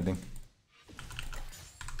can do anything.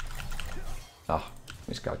 Ah,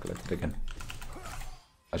 miscalculated again.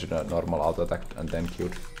 I should have normal auto attacked and then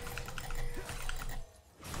queued.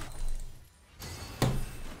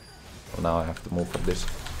 Well, now I have to move for this.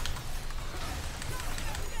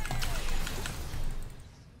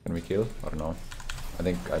 Can we kill or no? I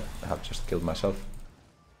think I have just killed myself.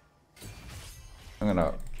 I'm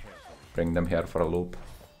gonna bring them here for a loop.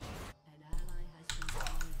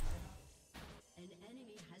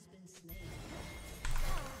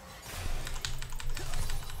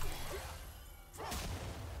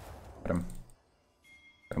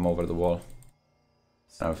 Get him over the wall.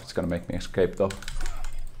 I don't know if it's gonna make me escape though.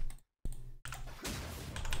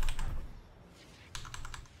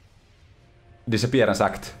 Disappearance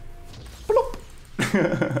act. Plop!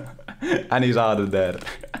 And he's out of there.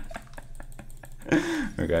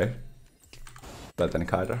 Okay. Titanic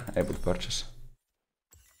Hydra, able to purchase.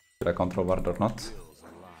 Should I control ward or not?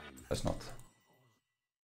 That's not.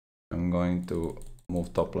 I'm going to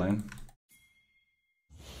move top lane.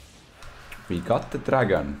 We got the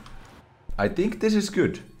dragon. I think this is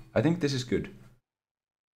good. I think this is good.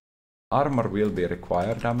 Armor will be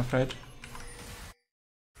required, I'm afraid.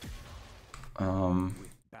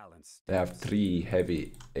 They have 3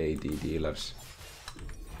 heavy AD dealers,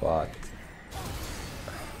 but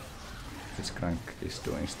this crank is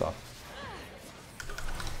doing stuff.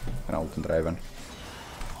 And ult and Raven.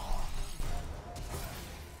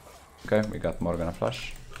 Okay, we got Morgana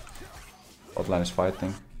flash. Botline is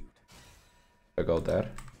fighting. I go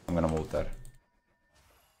there. I'm gonna move there.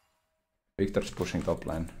 Victor's pushing top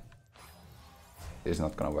lane. This is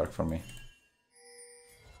not gonna work for me.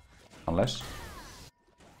 Unless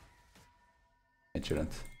it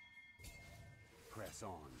shouldn't.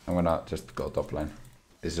 I'm gonna just go top lane.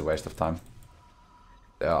 This is a waste of time.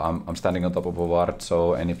 I'm standing on top of a ward,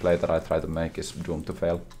 so any play that I try to make is doomed to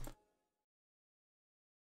fail.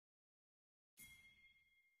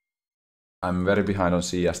 I'm very behind on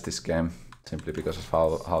CS this game, simply because of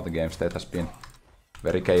how the game state has been.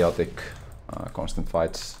 Very chaotic, constant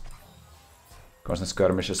fights, constant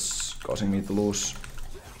skirmishes causing me to lose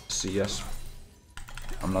CS.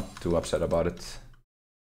 I'm not too upset about it.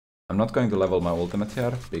 I'm not going to level my ultimate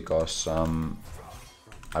here, because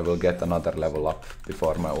I will get another level up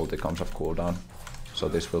before my ulti comes off cooldown. So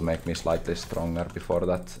this will make me slightly stronger before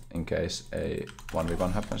that, in case a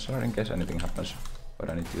 1v1 happens, or in case anything happens, or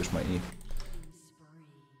I need to use my E.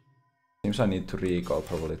 Seems I need to recall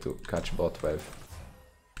probably to catch bot wave.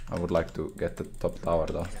 I would like to get the top tower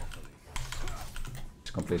though.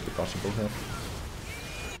 It's completely possible here.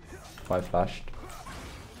 5 flashed.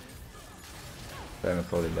 I'm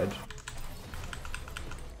probably dead.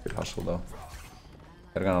 Good hustle though.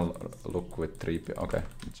 They're gonna look with 3 p. Okay,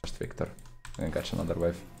 it's just Victor. I can catch another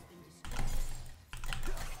wave.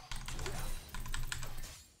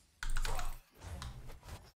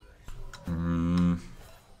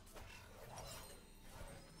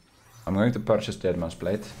 I'm going to purchase Deadman's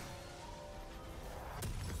Blade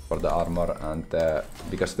for the armor, and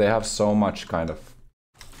because they have so much kind of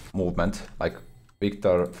movement, like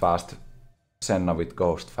Victor fast Senna with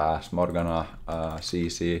Ghost fast, Morgana,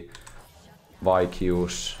 CC, Vi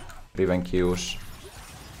Qs, Riven Qs,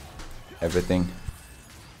 everything.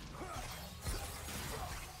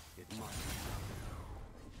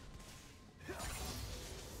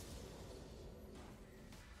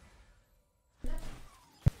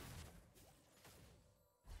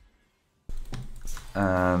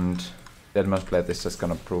 And Deadman's Blade is just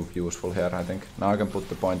gonna prove useful here, I think. Now I can put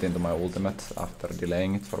the point into my ultimate after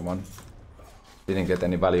delaying it for one. Didn't get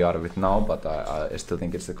any value out of it now, but I still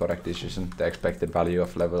think it's the correct decision. The expected value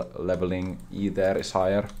of leveling E there is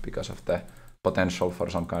higher because of the potential for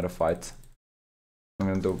some kind of fight. I'm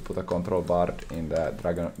going to put a control bard in the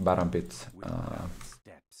Baron pit.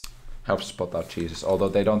 Helps spot out cheeses, although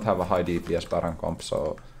they don't have a high DPS Baron comp,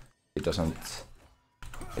 so it doesn't...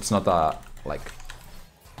 It's not a, like,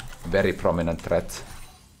 very prominent threat,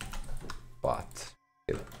 but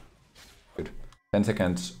still good. 10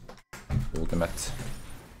 seconds, ultimate,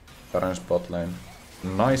 Baron spot lane.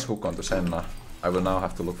 Nice hook onto Senna. I will now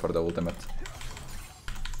have to look for the ultimate.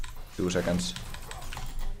 2 seconds.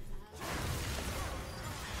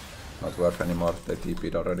 Not worth anymore, they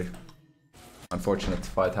TP'd already. Unfortunate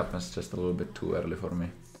fight happens just a little bit too early for me.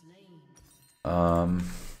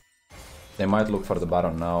 They might look for the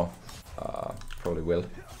Baron now. Probably will.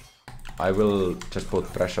 I will just put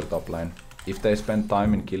pressure top lane. If they spend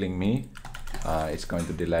time in killing me, it's going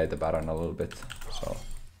to delay the Baron a little bit. So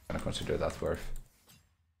I'm gonna consider that worth.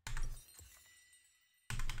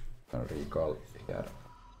 Gonna recall here.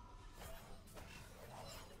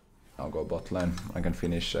 I'll go bot lane. I can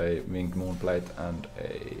finish a Winged Moonblade and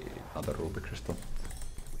another Ruby Crystal.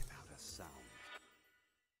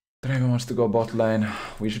 Draven wants to go bot lane.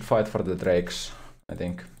 We should fight for the Drakes, I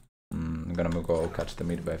think. I'm gonna go catch the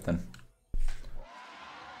mid wave then.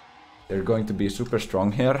 They're going to be super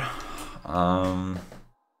strong here.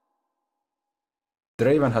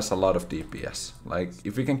 Draven has a lot of DPS. Like,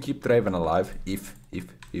 if we can keep Draven alive,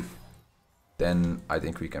 then I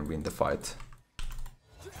think we can win the fight.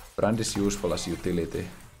 Brand is useful as utility,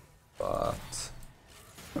 but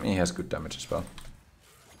I mean, he has good damage as well.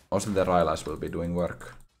 Also, the Rylai's will be doing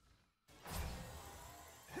work.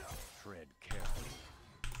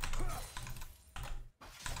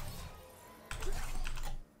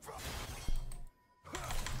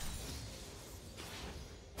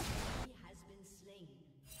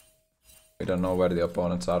 We don't know where the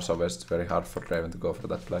opponents are, so it's very hard for Draven to go for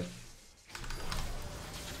that play.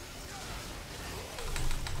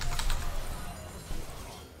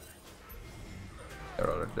 They're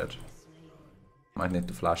already dead. Might need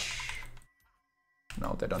to flash.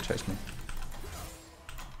 No, they don't chase me.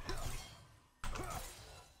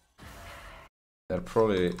 They're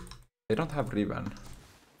probably... They don't have Riven.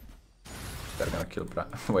 They're gonna kill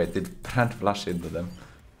Brand. Wait, did Brand flash into them?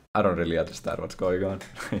 I don't really understand what's going on.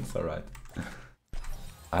 It's alright.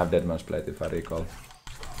 I have Deadman's Blade if I recall.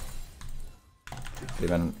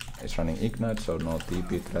 Riven is running Ignite, so no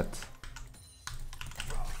TP threat.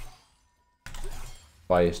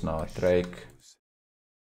 Vi is now a Drake.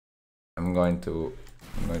 I'm going to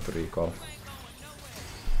recall.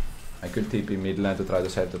 I could TP mid lane to try to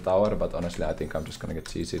save the tower, but honestly I think I'm just gonna get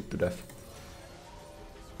CC'd to death.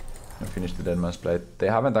 And finish the Deadman's Blade. They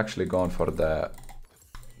haven't actually gone for the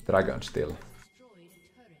dragon still.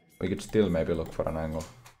 We could still maybe look for an angle.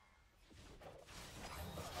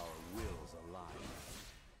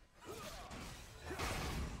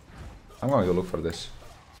 I'm going to look for this.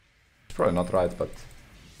 It's probably not right, but...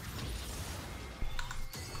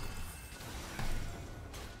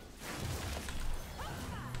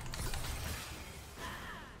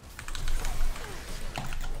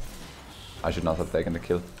 I should not have taken the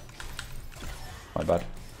kill. My bad.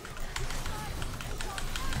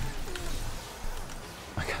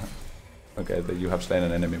 Okay, that you have slain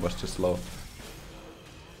an enemy was just low.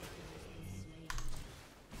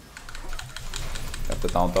 Got the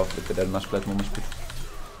taunt off with the Deadman's Blade movement speed.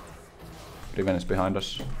 Riven is behind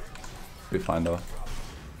us. We find though.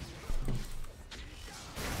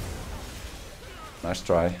 Nice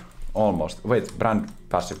try. Almost. Wait, Brand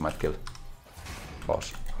passive might kill.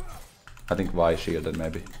 Pause. I think Vi shielded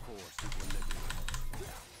maybe.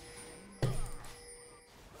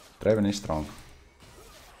 Draven is strong.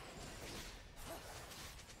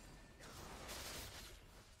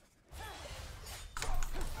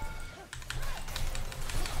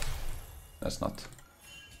 That's not.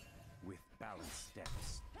 With balanced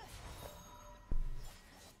steps.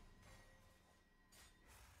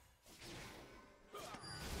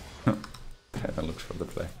 Draven looks for the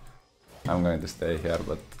play. I'm going to stay here,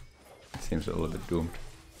 but it seems a little bit doomed.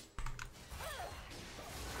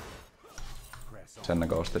 Senna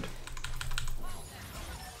ghosted.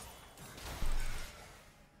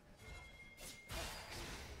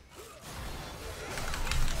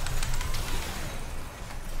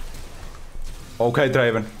 Okay,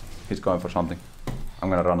 Draven. He's going for something. I'm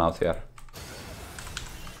gonna run out here.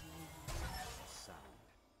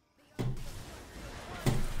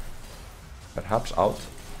 Perhaps out.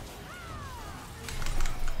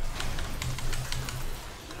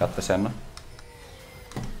 Got the Shen.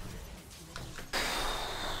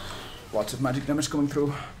 Lots of magic damage coming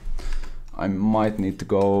through. I might need to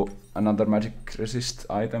go another magic resist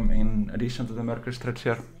item in addition to the Mercury Stretch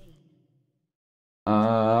here.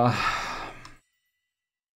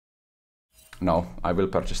 No, I will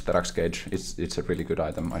purchase the Rax Gauge. It's a really good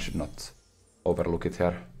item. I should not overlook it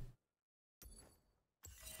here.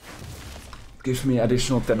 Gives me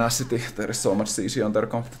additional tenacity. There is so much CC on their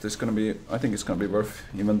comp that it's gonna be. I think it's gonna be worth,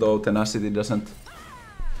 even though tenacity doesn't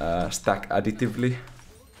stack additively,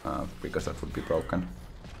 because that would be broken.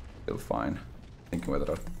 Still fine. Thinking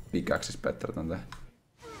whether a pickaxe is better than the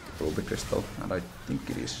ruby crystal, and I think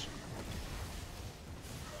it is.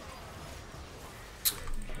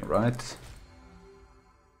 Right.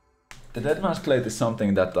 The Deadman's Plate is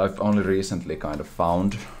something that I've only recently kind of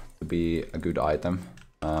found to be a good item.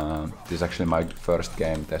 This is actually my first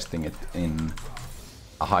game testing it in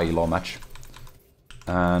a high-low match.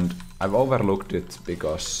 And I've overlooked it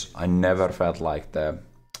because I never felt like the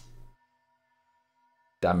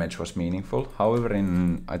damage was meaningful. However,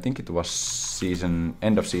 in, I think it was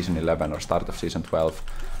end of season 11 or start of season 12,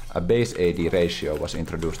 a base AD ratio was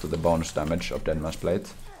introduced to the bonus damage of Deadman's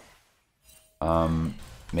Plate.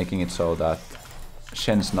 Making it so that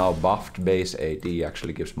Shen's now buffed base AD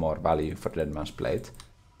actually gives more value for Deadman's Plate,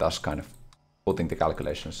 thus kind of putting the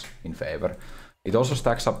calculations in favor. It also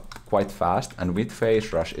stacks up quite fast, and with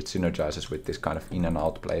Phase Rush it synergizes with this kind of in and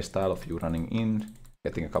out playstyle of you running in,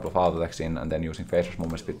 getting a couple of auto attacks in, and then using Phase Rush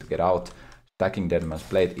movement speed to get out, stacking Deadman's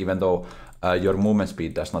Plate, even though your movement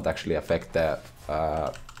speed does not actually affect the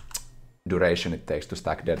duration it takes to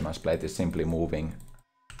stack Deadman's Plate. It's simply moving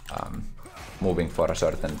for a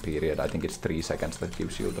certain period. I think it's 3 seconds that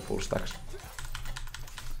gives you the full stacks.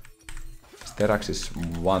 Sterax is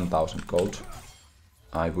 1000 gold.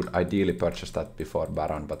 I would ideally purchase that before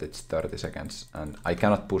Baron, but it's 30 seconds, and I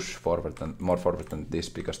cannot push more forward than this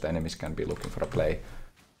because the enemies can be looking for a play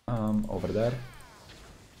over there.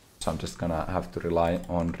 So I'm just gonna have to rely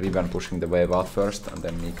on Riven pushing the wave out first and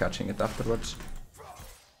then me catching it afterwards.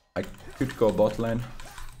 I could go bot lane.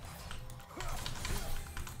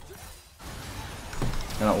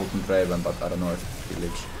 I'm gonna ult Draven, but I don't know if he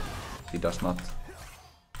lives. He does not.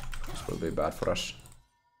 This will be bad for us.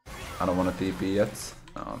 I don't want to TP yet.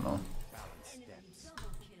 Oh no.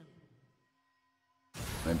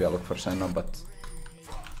 Maybe I'll look for Shen, but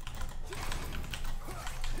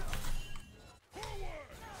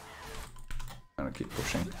I'm gonna keep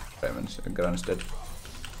pushing. Raven's Gran's dead.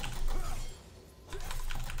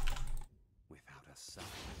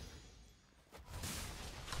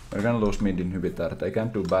 We're gonna lose mid inhibitor. They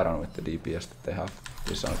can't do Baron with the DPS that they have.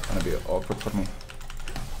 This is gonna be awkward for me.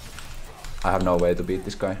 I have no way to beat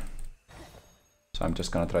this guy. So I'm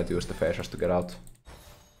just gonna try to use the Phase Rush to get out.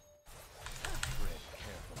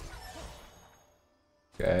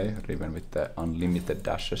 Okay, Riven with the unlimited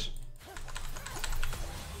dashes.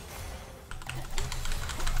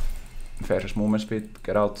 Phase Rush movement speed,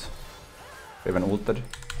 get out. Riven ulted.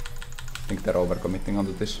 I think they're overcommitting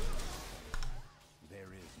onto this.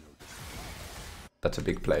 That's a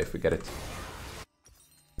big play if we get it.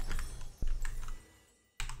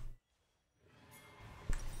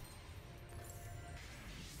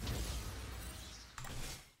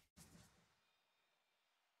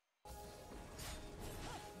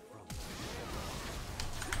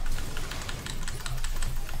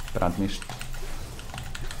 Brand missed.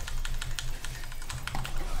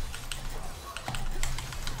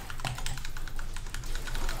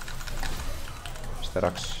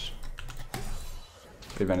 Sterax.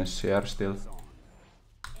 Riven is here still.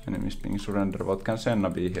 Enemies being surrendered. What can Senna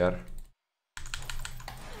be here?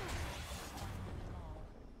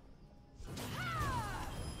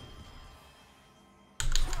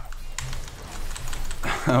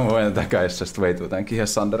 Well, that guy is just way too tanky. He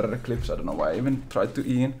has Thunder Eclipse. I don't know why I even tried to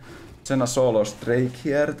E in. Senna solos Drake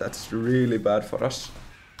here. That's really bad for us.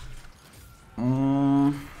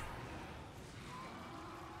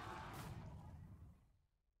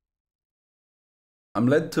 I'm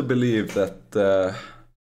led to believe that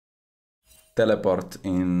teleport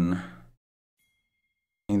into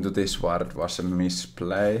this ward was a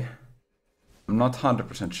misplay. I'm not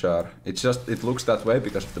 100% sure. It looks that way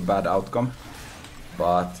because of the bad outcome.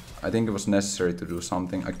 But I think it was necessary to do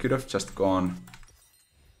something. I could have just gone...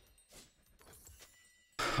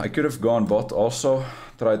 I could have gone bot also.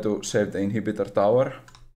 Try to save the inhibitor tower.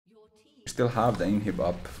 still have the inhib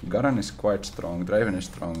up. Garen is quite strong, Draven is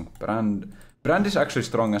strong, Brand is actually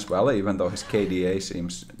strong as well, even though his KDA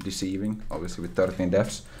seems deceiving, obviously with 13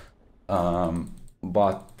 deaths.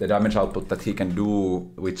 But the damage output that he can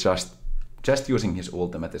do with just using his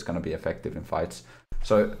ultimate is gonna be effective in fights.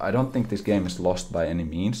 So I don't think this game is lost by any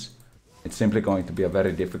means. It's simply going to be a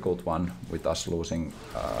very difficult one with us losing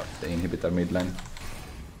the inhibitor mid lane.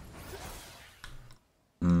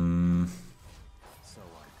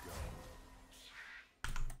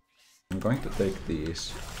 I'm going to take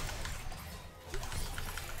these.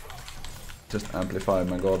 Just amplify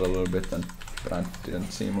my god a little bit, and Brand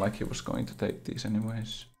didn't seem like he was going to take these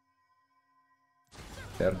anyways.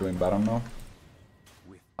 They're doing Baron now.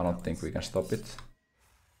 I don't think we can stop it.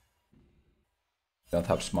 We don't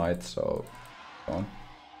have smite, so go on.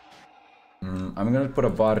 I'm gonna put a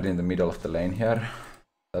ward in the middle of the lane here.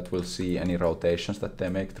 That will see any rotations that they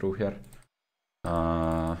make through here.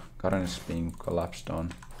 Garen is being collapsed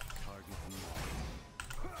on.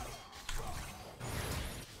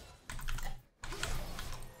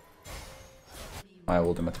 My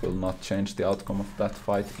ultimate will not change the outcome of that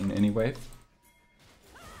fight in any way.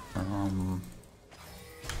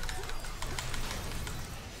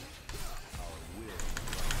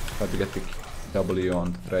 Try to get the W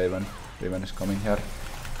on Draven. Draven is coming here.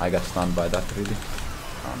 I got stunned by that really.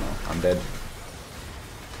 Oh no, I'm dead.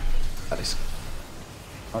 That is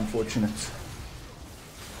unfortunate.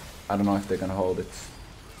 I don't know if they're gonna hold it.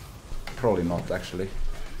 Probably not actually.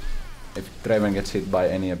 If Draven gets hit by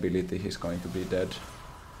any ability, he's going to be dead.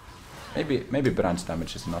 Maybe Brand's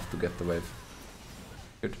damage is enough to get the wave.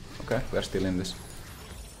 Good. Okay, we're still in this.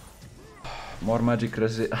 More magic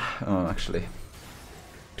oh, actually,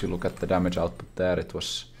 if you look at the damage output there, it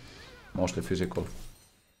was mostly physical.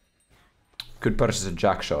 Could purchase a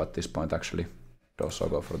Jack show at this point actually. Could also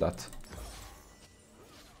go for that.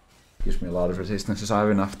 Gives me a lot of resistances. I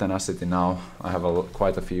have enough tenacity now. I have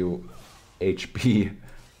quite a few HP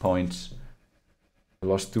points. I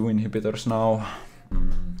lost 2 inhibitors now.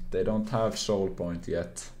 They don't have soul point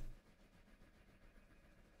yet.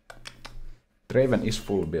 Draven is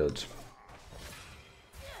full build.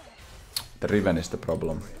 The Riven is the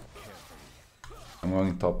problem. I'm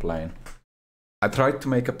going top lane. I tried to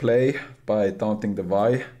make a play by taunting the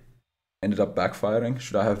Vi. Ended up backfiring.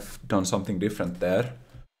 Should I have done something different there?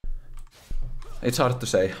 It's hard to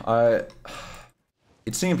say.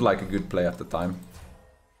 It seemed like a good play at the time.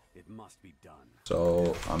 It must be done.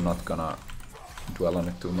 So I'm not gonna dwell on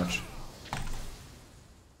it too much.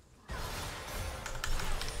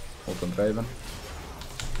 Ult on Draven.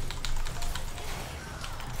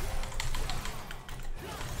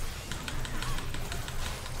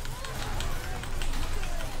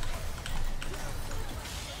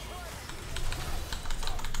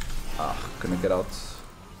 Couldn't get out.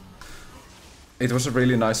 It was a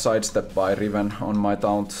really nice sidestep by Riven on my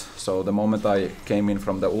taunt. So the moment I came in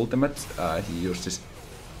from the ultimate, he used his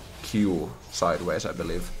Q sideways, I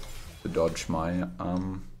believe, to dodge my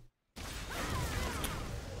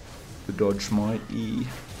E.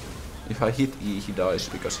 If I hit E, he dies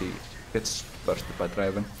because he gets bursted by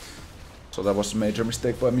Draven. So that was a major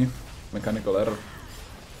mistake by me. Mechanical error.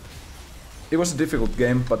 It was a difficult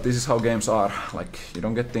game, but this is how games are. Like, you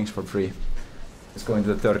don't get things for free. Let's go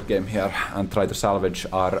into the third game here and try to salvage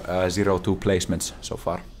our 0-2 placements so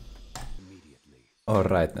far.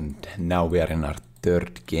 Alright, and now we are in our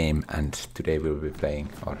third game, and today we will be playing,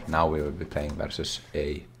 or now we will be playing versus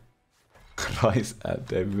a Christ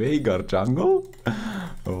at a Veigar jungle?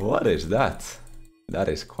 What is that? That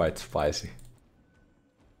is quite spicy.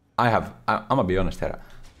 I'm gonna be honest here,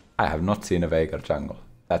 I have not seen a Veigar jungle.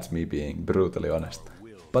 That's me being brutally honest.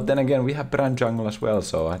 But then again, we have Brand jungle as well,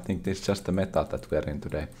 so I think this is just the meta that we're in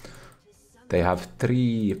today. They have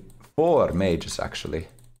 4 mages actually,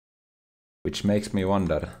 which makes me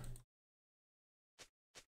wonder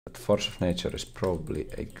that Force of Nature is probably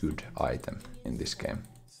a good item in this game.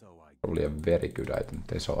 Probably a very good item.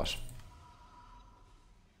 They saw us.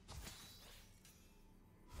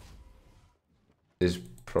 This is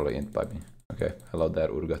probably int by me. Okay, hello there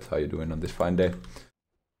Urgot, how you doing on this fine day?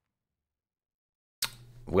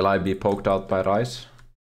 Will I be poked out by Ryze?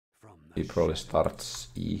 He probably starts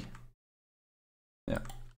E. Yeah.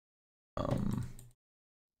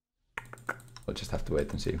 We'll just have to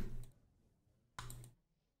wait and see.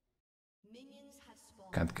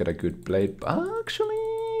 Can't get a good blade. Actually,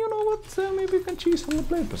 you know what? Maybe we can cheese on the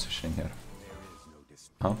blade positioning here.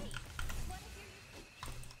 Huh?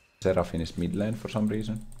 Seraphine is mid lane for some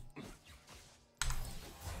reason.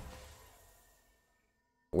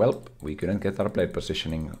 Well, we couldn't get our blade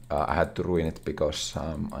positioning. I had to ruin it because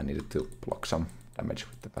I needed to block some damage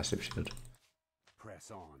with the passive shield.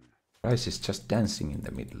 Press on. Rice is just dancing in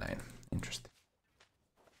the mid lane. Interesting.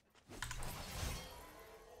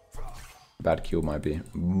 Bad Q might be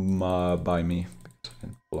by me because I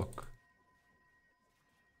didn't block.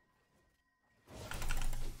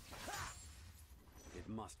 It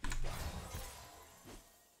must be done.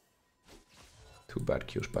 Two bad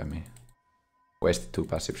Qs by me. Wasted 2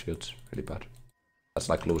 passive shields. Really bad. That's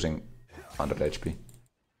like losing 100 HP.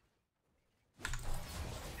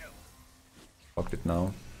 Blocked it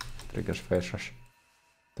now. Triggers face rush.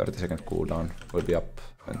 30-second cooldown. Will be up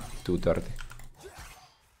at 2:30.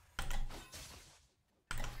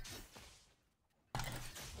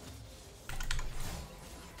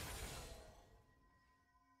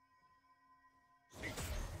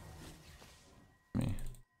 Me.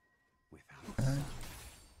 Okay.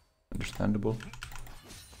 Understandable.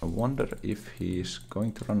 I wonder if he's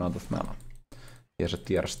going to run out of mana. He has a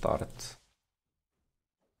tier start.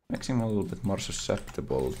 Makes him a little bit more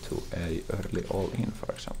susceptible to a early all-in,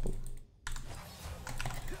 for example.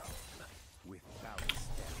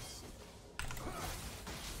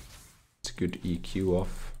 It's a good EQ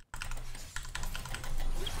off.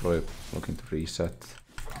 He's probably looking to reset.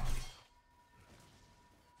 I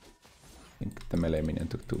think the melee minion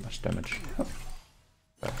took too much damage. Oh,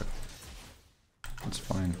 perfect. That's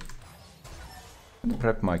fine. I'm gonna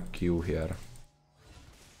prep my Q here.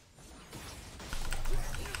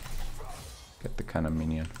 Get the cannon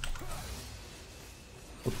minion.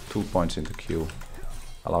 Put 2 points into Q.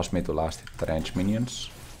 Allows me to last hit the range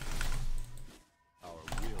minions.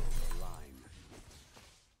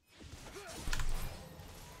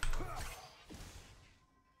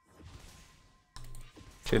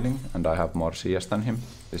 Chilling, and I have more CS than him.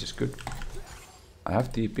 This is good. I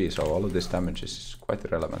have TP, so all of this damage is quite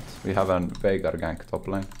irrelevant. We have an Veigar gank top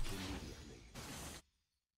lane.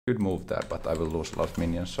 Good move there, but I will lose a lot of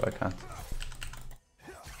minions, so I can't.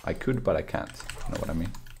 I could, but I can't. You know what I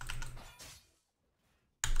mean?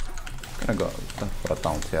 Gonna go for a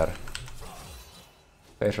taunt here.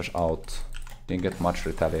 Phaser's out. Didn't get much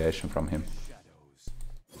retaliation from him.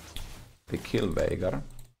 They kill Veigar.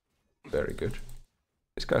 Very good.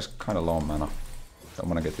 This guy's kinda low on mana. Don't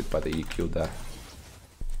wanna get hit by the EQ there.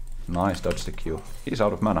 Nice, dodge the Q. He's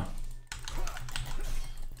out of mana.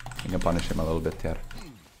 You can punish him a little bit here.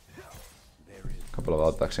 Couple of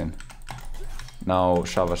outbacks in. Now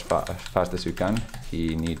shove as fast as you can.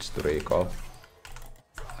 He needs to recall.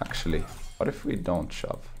 Actually, what if we don't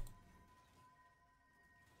shove?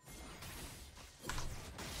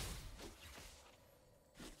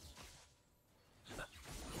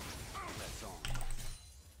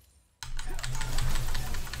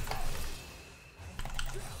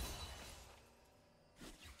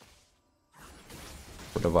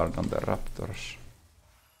 Put a ward on the raptors.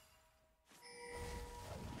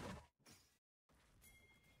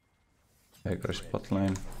 Veigar spot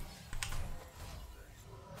lane.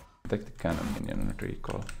 Take the cannon minion and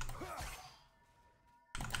recall.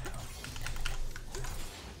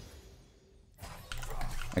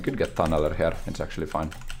 I could get tunneler here, it's actually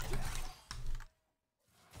fine.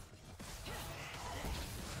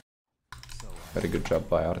 Very good job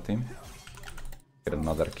by our team. Get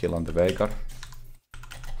another kill on the Veigar.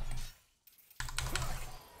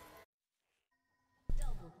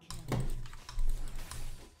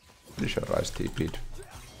 Pretty sure Rice TP'd.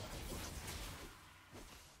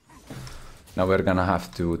 Now we're gonna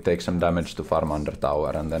have to take some damage to farm under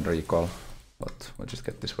tower and then recall. But we'll just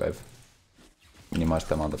get this wave. Minimize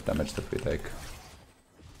the amount of damage that we take.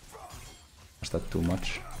 Was that too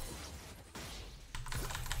much?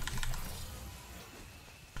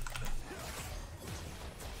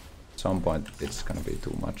 At some point it's gonna be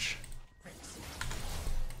too much.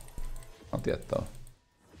 Not yet though.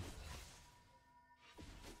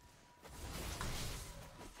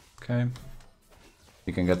 Okay.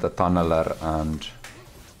 You can get the tunneler and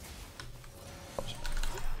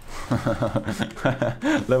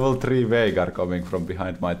level 3 Veigar coming from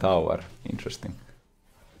behind my tower. Interesting.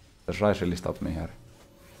 Does Rice really stop me here?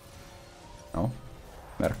 No?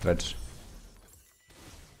 Merc ledge.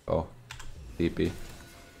 Oh. TP.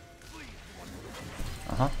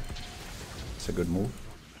 It's a good move.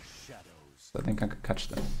 So I think I can catch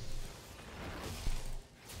them.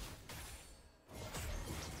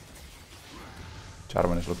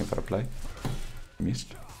 Jarvan is looking for a play.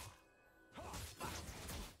 Missed.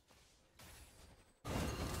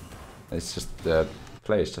 It's just the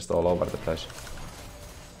play is just all over the place.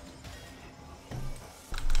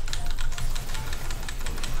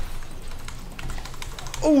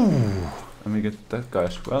 Ooh! Let me get that guy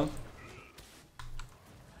as well.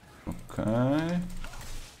 Okay.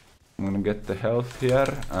 I'm gonna get the health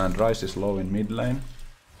here, and Rice is low in mid lane.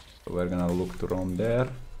 So we're gonna look to roam there.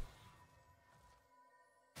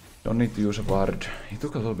 Don't need to use a ward. He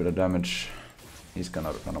took a little bit of damage. He's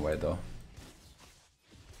gonna run away though.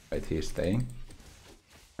 Wait, he's staying.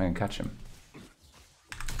 I can catch him.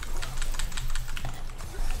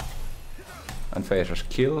 And Phaser's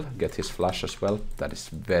kill, get his flash as well. That is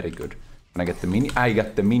very good. Can I get the minion? I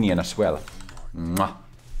got the minion as well. Mwah.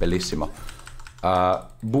 Bellissimo.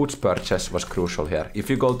 Boots purchase was crucial here. If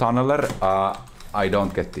you go tunneler, I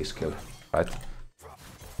don't get this kill, right?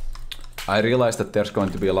 I realized that there's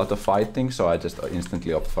going to be a lot of fighting, so I just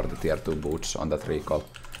instantly opt for the tier 2 boots on that recall,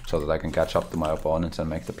 so that I can catch up to my opponents and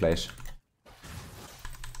make the plays.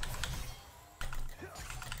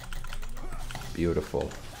 Beautiful.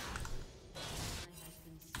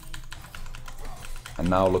 And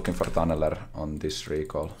now looking for tunneler on this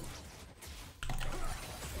recall.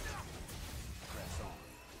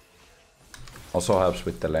 Also helps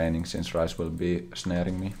with the laning, since Rice will be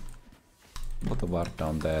snaring me. Put a ward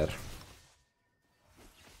down there.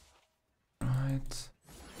 Right.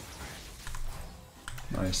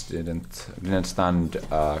 Nice, didn't stand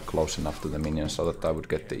close enough to the minion so that I would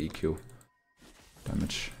get the EQ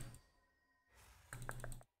damage.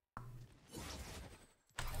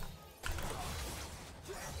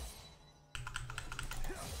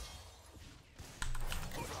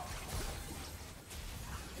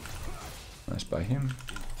 Nice by him,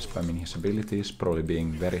 spamming his abilities, probably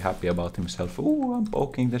being very happy about himself. Ooh, I'm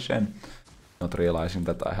poking the Shen. Not realizing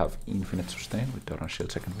that I have infinite sustain with Doran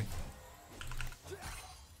Shield second win.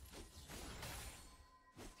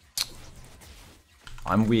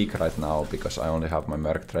 I'm weak right now because I only have my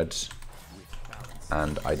Merc Threads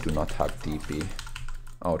and I do not have TP.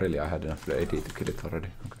 Oh really, I had enough AD to kill it already.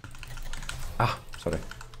 Okay. Ah, sorry.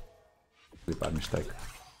 Really bad mistake.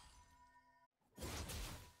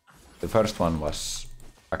 The first one was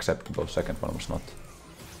acceptable, second one was not.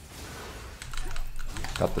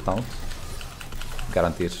 Got the taunt.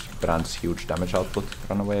 Guarantees Brand's huge damage output.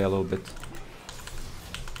 Run away a little bit.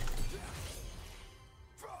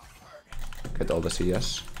 Get all the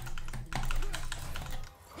CS.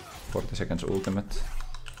 40 seconds ultimate.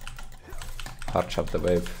 Hard shot the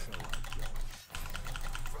wave.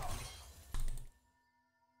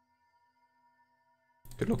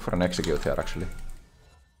 Could look for an execute here actually.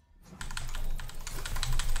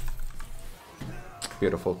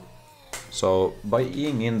 Beautiful. So by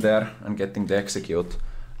Eing in there and getting the execute,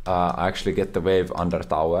 I actually get the wave under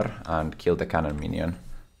tower and kill the cannon minion.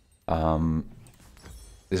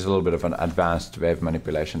 This is a little bit of an advanced wave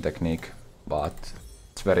manipulation technique, but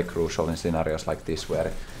it's very crucial in scenarios like this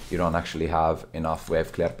where you don't actually have enough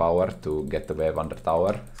wave clear power to get the wave under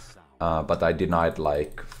tower. But I denied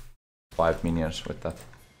like 5 minions with that.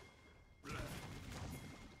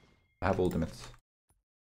 I have ultimate.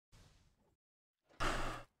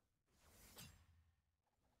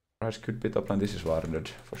 Rice could be top lane, this is warded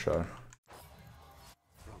for sure.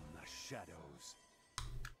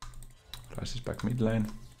 Rice is back mid lane.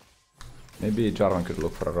 Maybe Jarvan could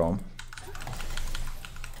look for a roam.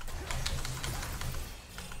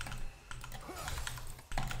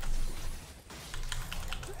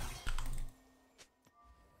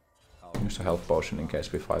 Use a health potion in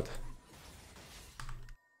case we fight.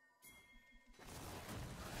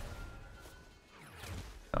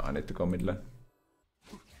 No, I need to go mid lane.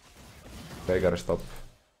 Veigar stop.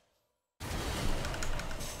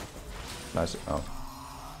 Nice. Oh.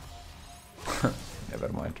 Never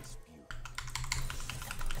mind.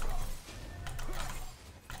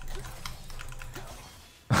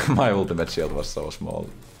 My ultimate shield was so small.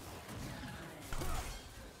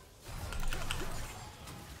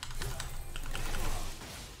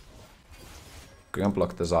 You can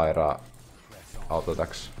block the Zyra auto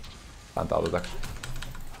attacks and auto attacks.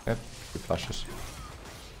 Yep, he flashes.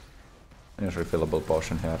 Use refillable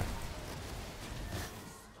potion here.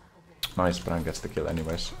 Nice, Bran gets the kill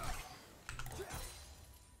anyways.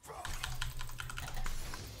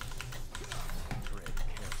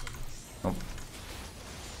 Oh.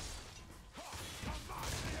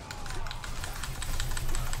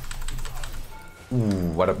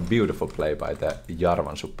 Ooh, what a beautiful play by the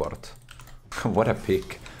Jarvan support. What a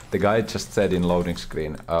pick. The guy just said in loading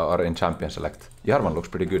screen, or in champion select, Jarvan looks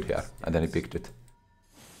pretty good here, and then he picked it.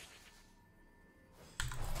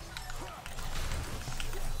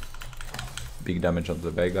 Big damage on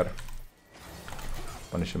the Veigar.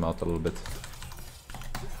 Punish him out a little bit.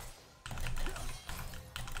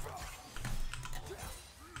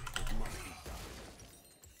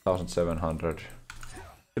 $1,700.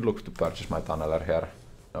 Could look to purchase my tunneler here.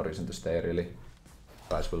 No reason to stay really.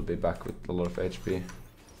 Rice will be back with a lot of HP.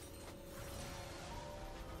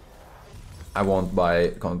 I won't buy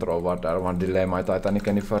control ward. I don't want to delay my Titanic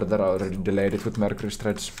any further. I already delayed it with Mercury's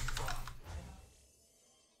threads.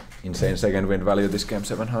 Insane second win value this game,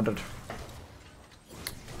 700.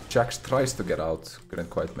 Jax tries to get out, couldn't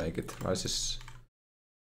quite make it. Ryze is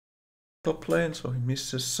top lane, so he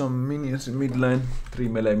misses some minions in mid lane. 3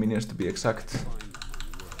 melee minions to be exact.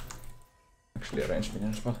 Actually a ranged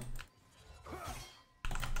minion as well.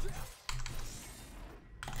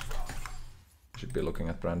 Should be looking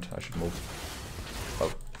at Brand, I should move.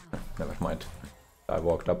 Well, never mind. I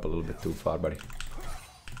walked up a little bit too far, buddy.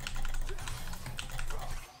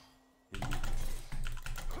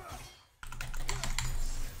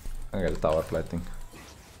 I get a tower plating.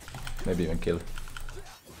 Maybe even kill.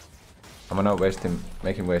 I'm gonna waste him,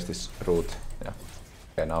 make him waste his route. Yeah.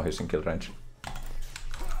 Okay, now he's in kill range.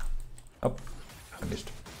 Oh, I missed.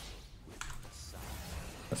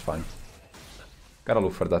 That's fine. Gotta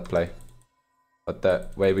look for that play. But the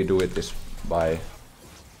way we do it is by...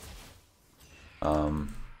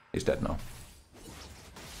 he's dead now.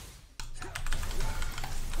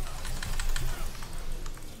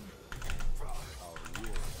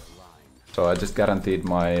 So I just guaranteed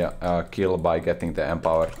my kill by getting the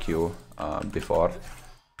Empower Q before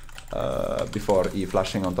E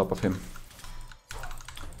flashing on top of him.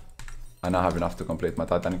 I now have enough to complete my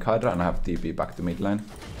Titanic Hydra and I have TP back to mid lane.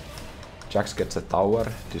 Jax gets a tower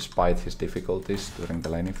despite his difficulties during the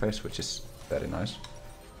laning phase, which is very nice.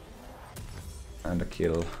 And a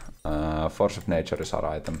kill. Force of Nature is our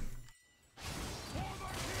item.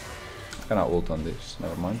 Can I ult on this?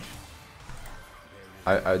 Never mind.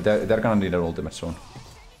 They're gonna need an ultimate soon.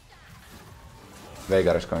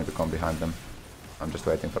 Veigar is going to come behind them. I'm just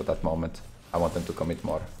waiting for that moment. I want them to commit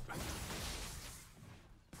more.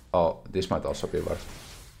 Oh, this might also be worth.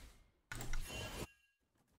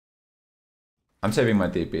 I'm saving my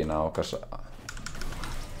TP now, cause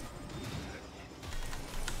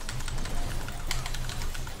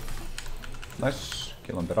nice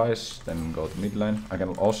kill on the Ryze, then go to mid lane. I can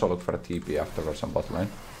also look for a TP afterwards on bot lane.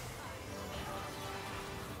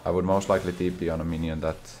 I would most likely TP on a minion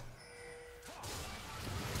that...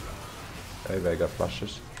 Okay, Veigar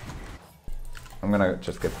flashes. I'm gonna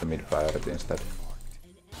just get the mid priority instead.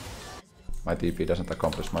 My TP doesn't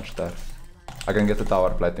accomplish much there. I can get the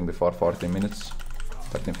tower plating before 14 minutes.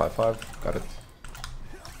 13.55, got it.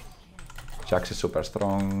 Jax is super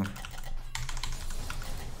strong.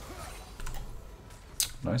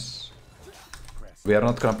 Nice. We are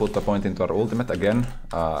not gonna put a point into our ultimate again,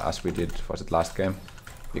 as we did, was it last game?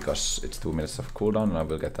 Because it's 2 minutes of cooldown and I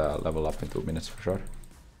will get a level up in 2 minutes for sure.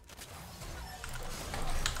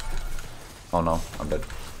 Oh no, I'm dead.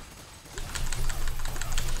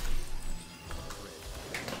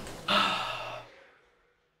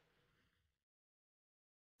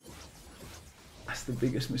 That's the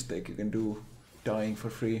biggest mistake you can do, dying for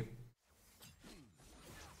free.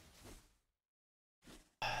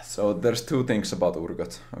 So there's two things about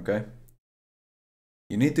Urgot, okay?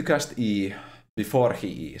 You need to cast E before he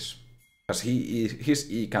E's, because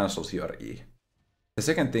his E cancels your E. The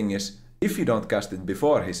second thing is, if you don't cast it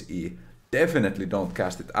before his E, definitely don't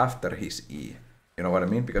cast it after his E. You know what I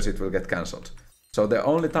mean? Because it will get cancelled. So the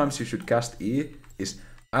only times you should cast E is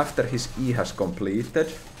after his E has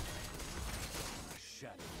completed,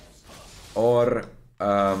 or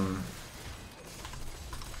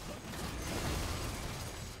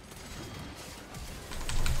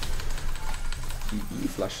he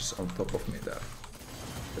flashes on top of me there.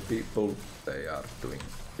 The people, they are doing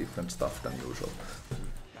different stuff than usual.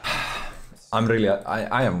 I'm really,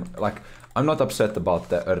 I am like, I'm not upset about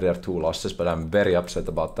the earlier 2 losses, but I'm very upset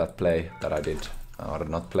about that play that I did, or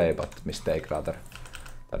not play, but mistake rather,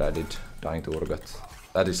 that I did dying to Urgot.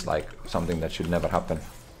 That is like something that should never happen.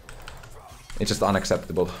 It's just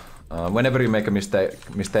unacceptable. Whenever you make a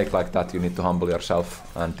mistake like that, you need to humble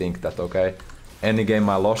yourself and think that, okay, any game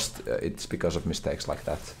I lost, it's because of mistakes like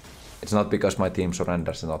that. It's not because my team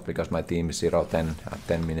surrenders, it's not because my team is 0-10 at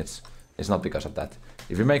 10 minutes. It's not because of that.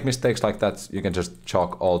 If you make mistakes like that, you can just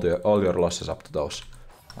chalk all your losses up to those.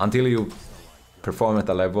 Until you perform at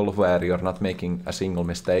a level where you're not making a single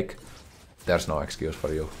mistake, there's no excuse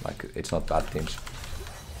for you. Like, it's not bad teams.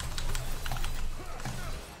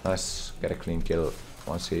 Nice, get a clean kill.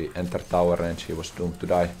 Once he entered tower range, he was doomed to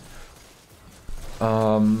die.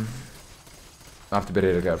 I have to be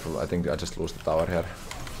really careful. I think I just lose the tower here.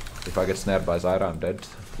 If I get snared by Zyra, I'm dead.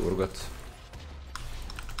 Urgot.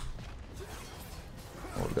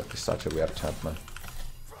 Urgot is such a weird champ, man.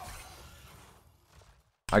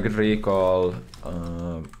 I could recall.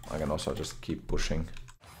 I can also just keep pushing.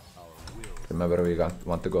 Remember, we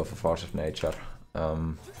want to go for Force of Nature.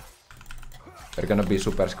 We're gonna be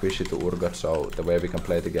super squishy to Urgot, so the way we can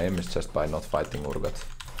play the game is just by not fighting Urgot.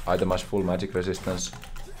 Itemize full magic resistance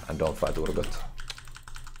and don't fight Urgot.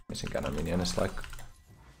 Missing cannon minion is like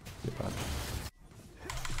really bad.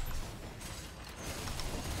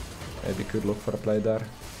 Maybe could look for a play there.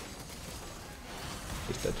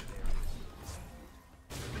 He's dead.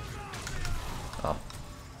 Ah,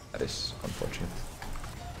 that is unfortunate.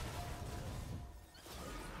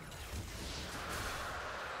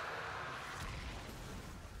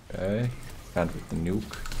 Okay, and with the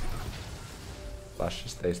nuke.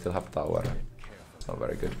 Flashes, they still have tower. It's not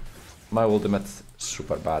very good. My ultimate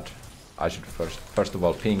super bad. I should first of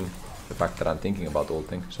all ping the fact that I'm thinking about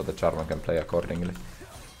ulting so that Jarvan can play accordingly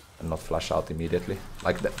and not flash out immediately.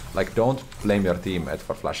 Like don't blame your teammate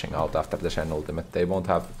for flashing out after the Shen ultimate. They won't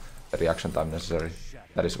have the reaction time necessary.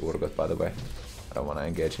 That is Urgot, by the way. I don't want to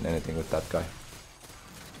engage in anything with that guy.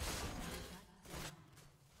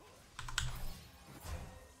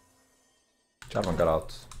 Jarvan got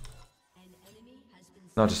out.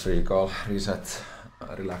 No, just recall, reset,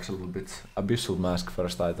 relax a little bit. Abyssal Mask,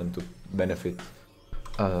 first item to benefit.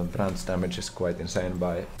 Brand's damage is quite insane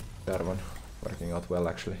by Jarvan. Working out well,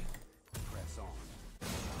 actually.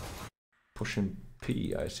 Pushing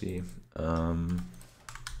P, I see.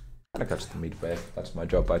 Gotta catch the mid wave, that's my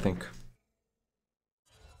job, I think.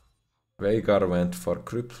 Veigar went for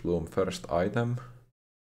Crypt Bloom, first item.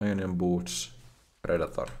 Ionian Boots,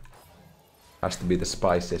 Predator. Has to be the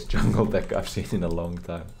spiciest jungle deck I've seen in a long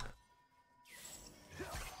time.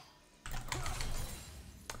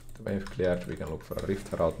 The wave cleared, we can look for a Rift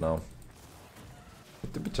Herald now.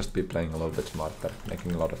 Need to just be playing a little bit smarter,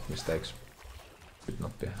 making a lot of mistakes. Should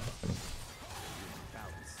not be happening.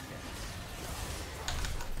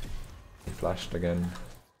 He flashed again.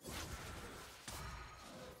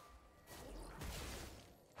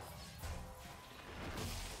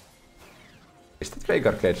 Is the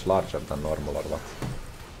Veigar cage larger than normal or what?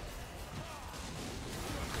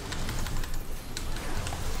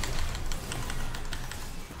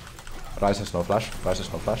 Ryze has no flash, Ryze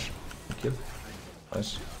has no flash. Kill.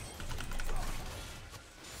 Nice.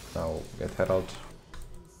 Now get Herald.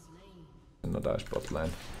 No dice bot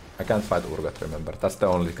lane. I can't fight Urgot, remember. That's the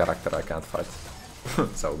only character I can't fight.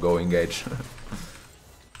 So go engage.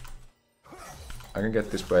 I can get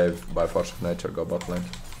this wave by force of nature, go bot lane.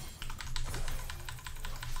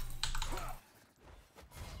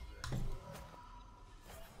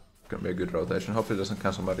 Gonna be a good rotation. Hopefully it doesn't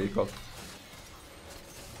cancel my recall.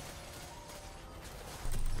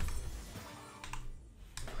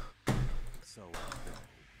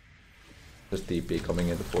 Just TP coming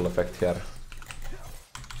into full effect here.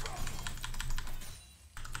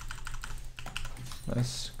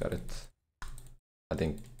 Nice, got it. I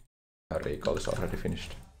think her recall is already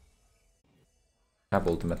finished. Have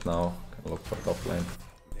ultimate now, can look for top lane.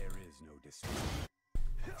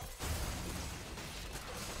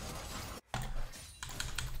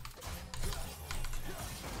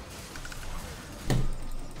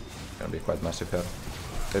 Gonna be quite massive here.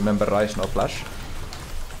 Remember Ryze, no flash.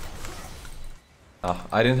 Ah,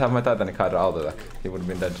 I didn't have my Titanic Hydra out attack. He would have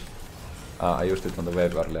been dead. I used it on the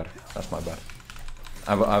wave earlier. That's my bad.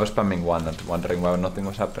 I was spamming one and wondering why nothing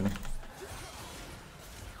was happening.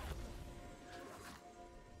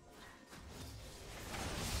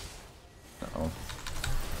 Uh-oh.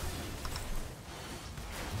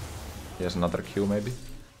 He has another Q maybe?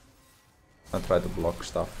 I'll try to block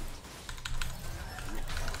stuff.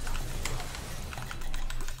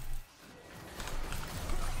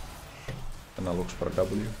 And now looks for a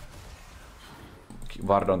W.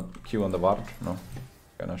 Ward on Q on the ward? No.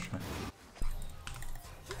 Okay, nice try.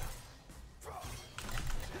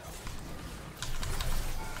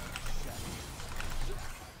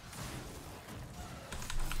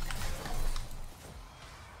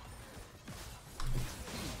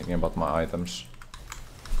 Thinking about my items.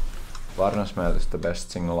 Varna's Mail is the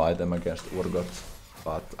best single item against Urgot,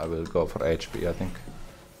 but I will go for HP, I think.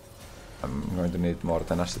 I'm going to need more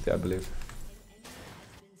tenacity, I believe.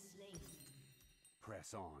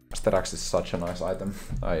 Sterax is such a nice item.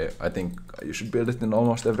 I think you should build it in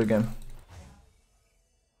almost every game.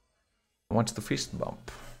 What's the fist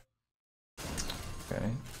bump? Okay.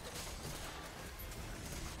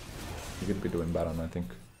 He could be doing Baron, I think.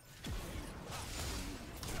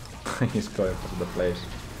 He's going for the place.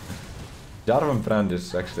 Jarvan Brand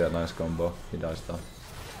is actually a nice combo. He dies though.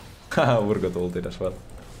 Haha, Urgot ulted as well.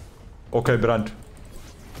 Okay, Brand.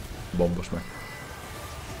 Bombo smack.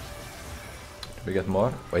 Do we get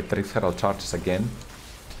more? Wait, the Rift Herald charges again?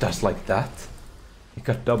 Just like that? He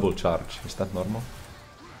got double charge. Is that normal?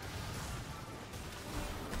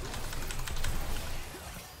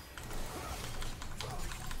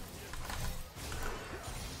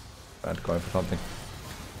 and going for something.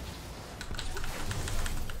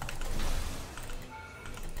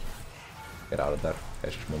 Get out of there.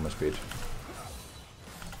 Aces movement speed.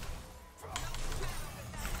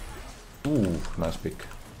 Ooh, nice pick.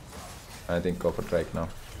 I think go for Drake now.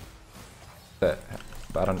 The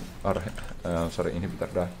Baron or sorry,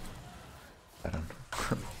 inhibitor die. Baron.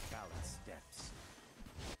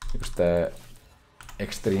 Use the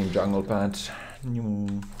extreme jungle pants.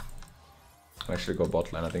 I'll actually go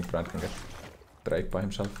bot lane. I think Brand can get Drake by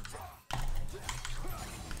himself.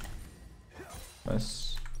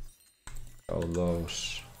 Nice. All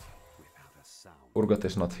those. Urgot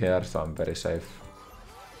is not here, so I'm very safe.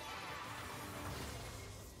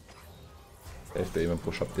 Safe to even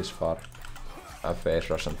push up this far. I have phase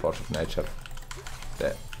rush and force of nature.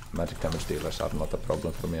 The magic damage dealers are not a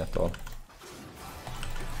problem for me at all.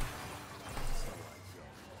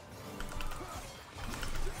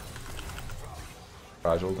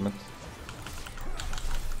 Rise ultimate.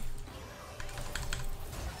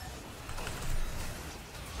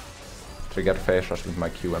 Trigger phase rush with my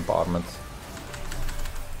Q empowerment.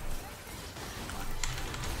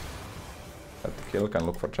 At the kill, can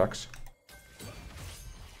look for chucks.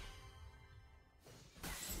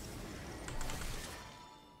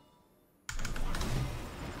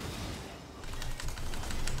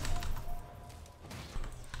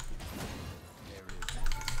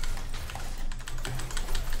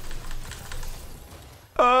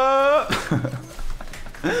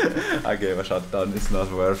 I gave a shutdown, it's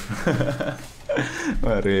not worth.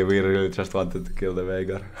 We really just wanted to kill the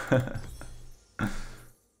Veigar.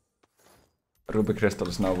 Ruby Crystal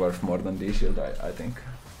is now worth more than D-Shield, I think.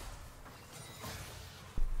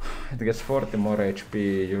 It gets 40 more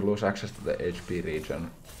HP, you lose access to the HP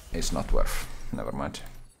region. It's not worth, never mind.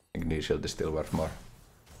 I think D-Shield is still worth more.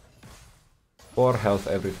 4 health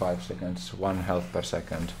every 5 seconds, 1 health per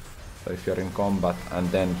second. So if you're in combat and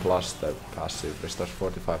then plus the passive restores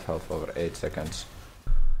 45 health over 8 seconds.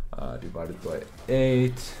 Divided by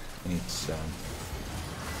 8, it's 5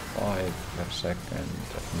 per second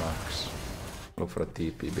at max. Look for a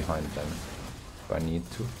TP behind them if I need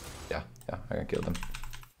to. Yeah, I can kill them.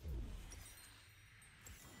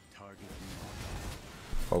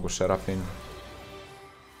 Focus Seraphine.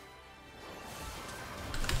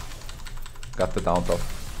 Got the down top.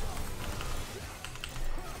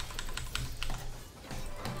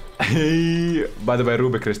 Hey! By the way,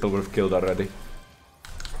 Ruby Crystal would have killed already.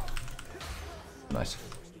 Nice.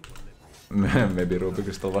 Maybe Ruby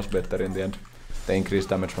Crystal was better in the end. The increased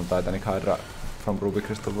damage from Titanic Hydra from Ruby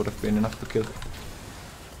Crystal would have been enough to kill.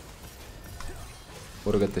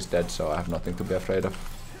 Urgot is dead, so I have nothing to be afraid of.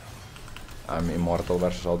 I'm immortal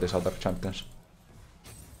versus all these other champions.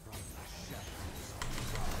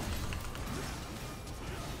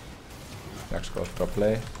 Jax goes pro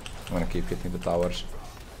play. I'm gonna keep hitting the towers.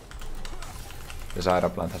 The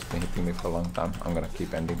Zyra plant has been hitting me for a long time. I'm gonna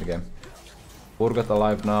keep ending the game. Urgot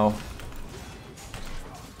alive now.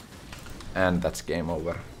 And that's game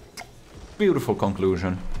over. Beautiful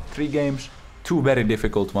conclusion. 3 games, 2 very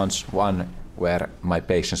difficult ones, 1 where my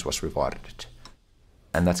patience was rewarded.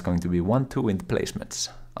 And that's going to be 1-2 in the placements.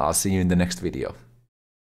 I'll see you in the next video.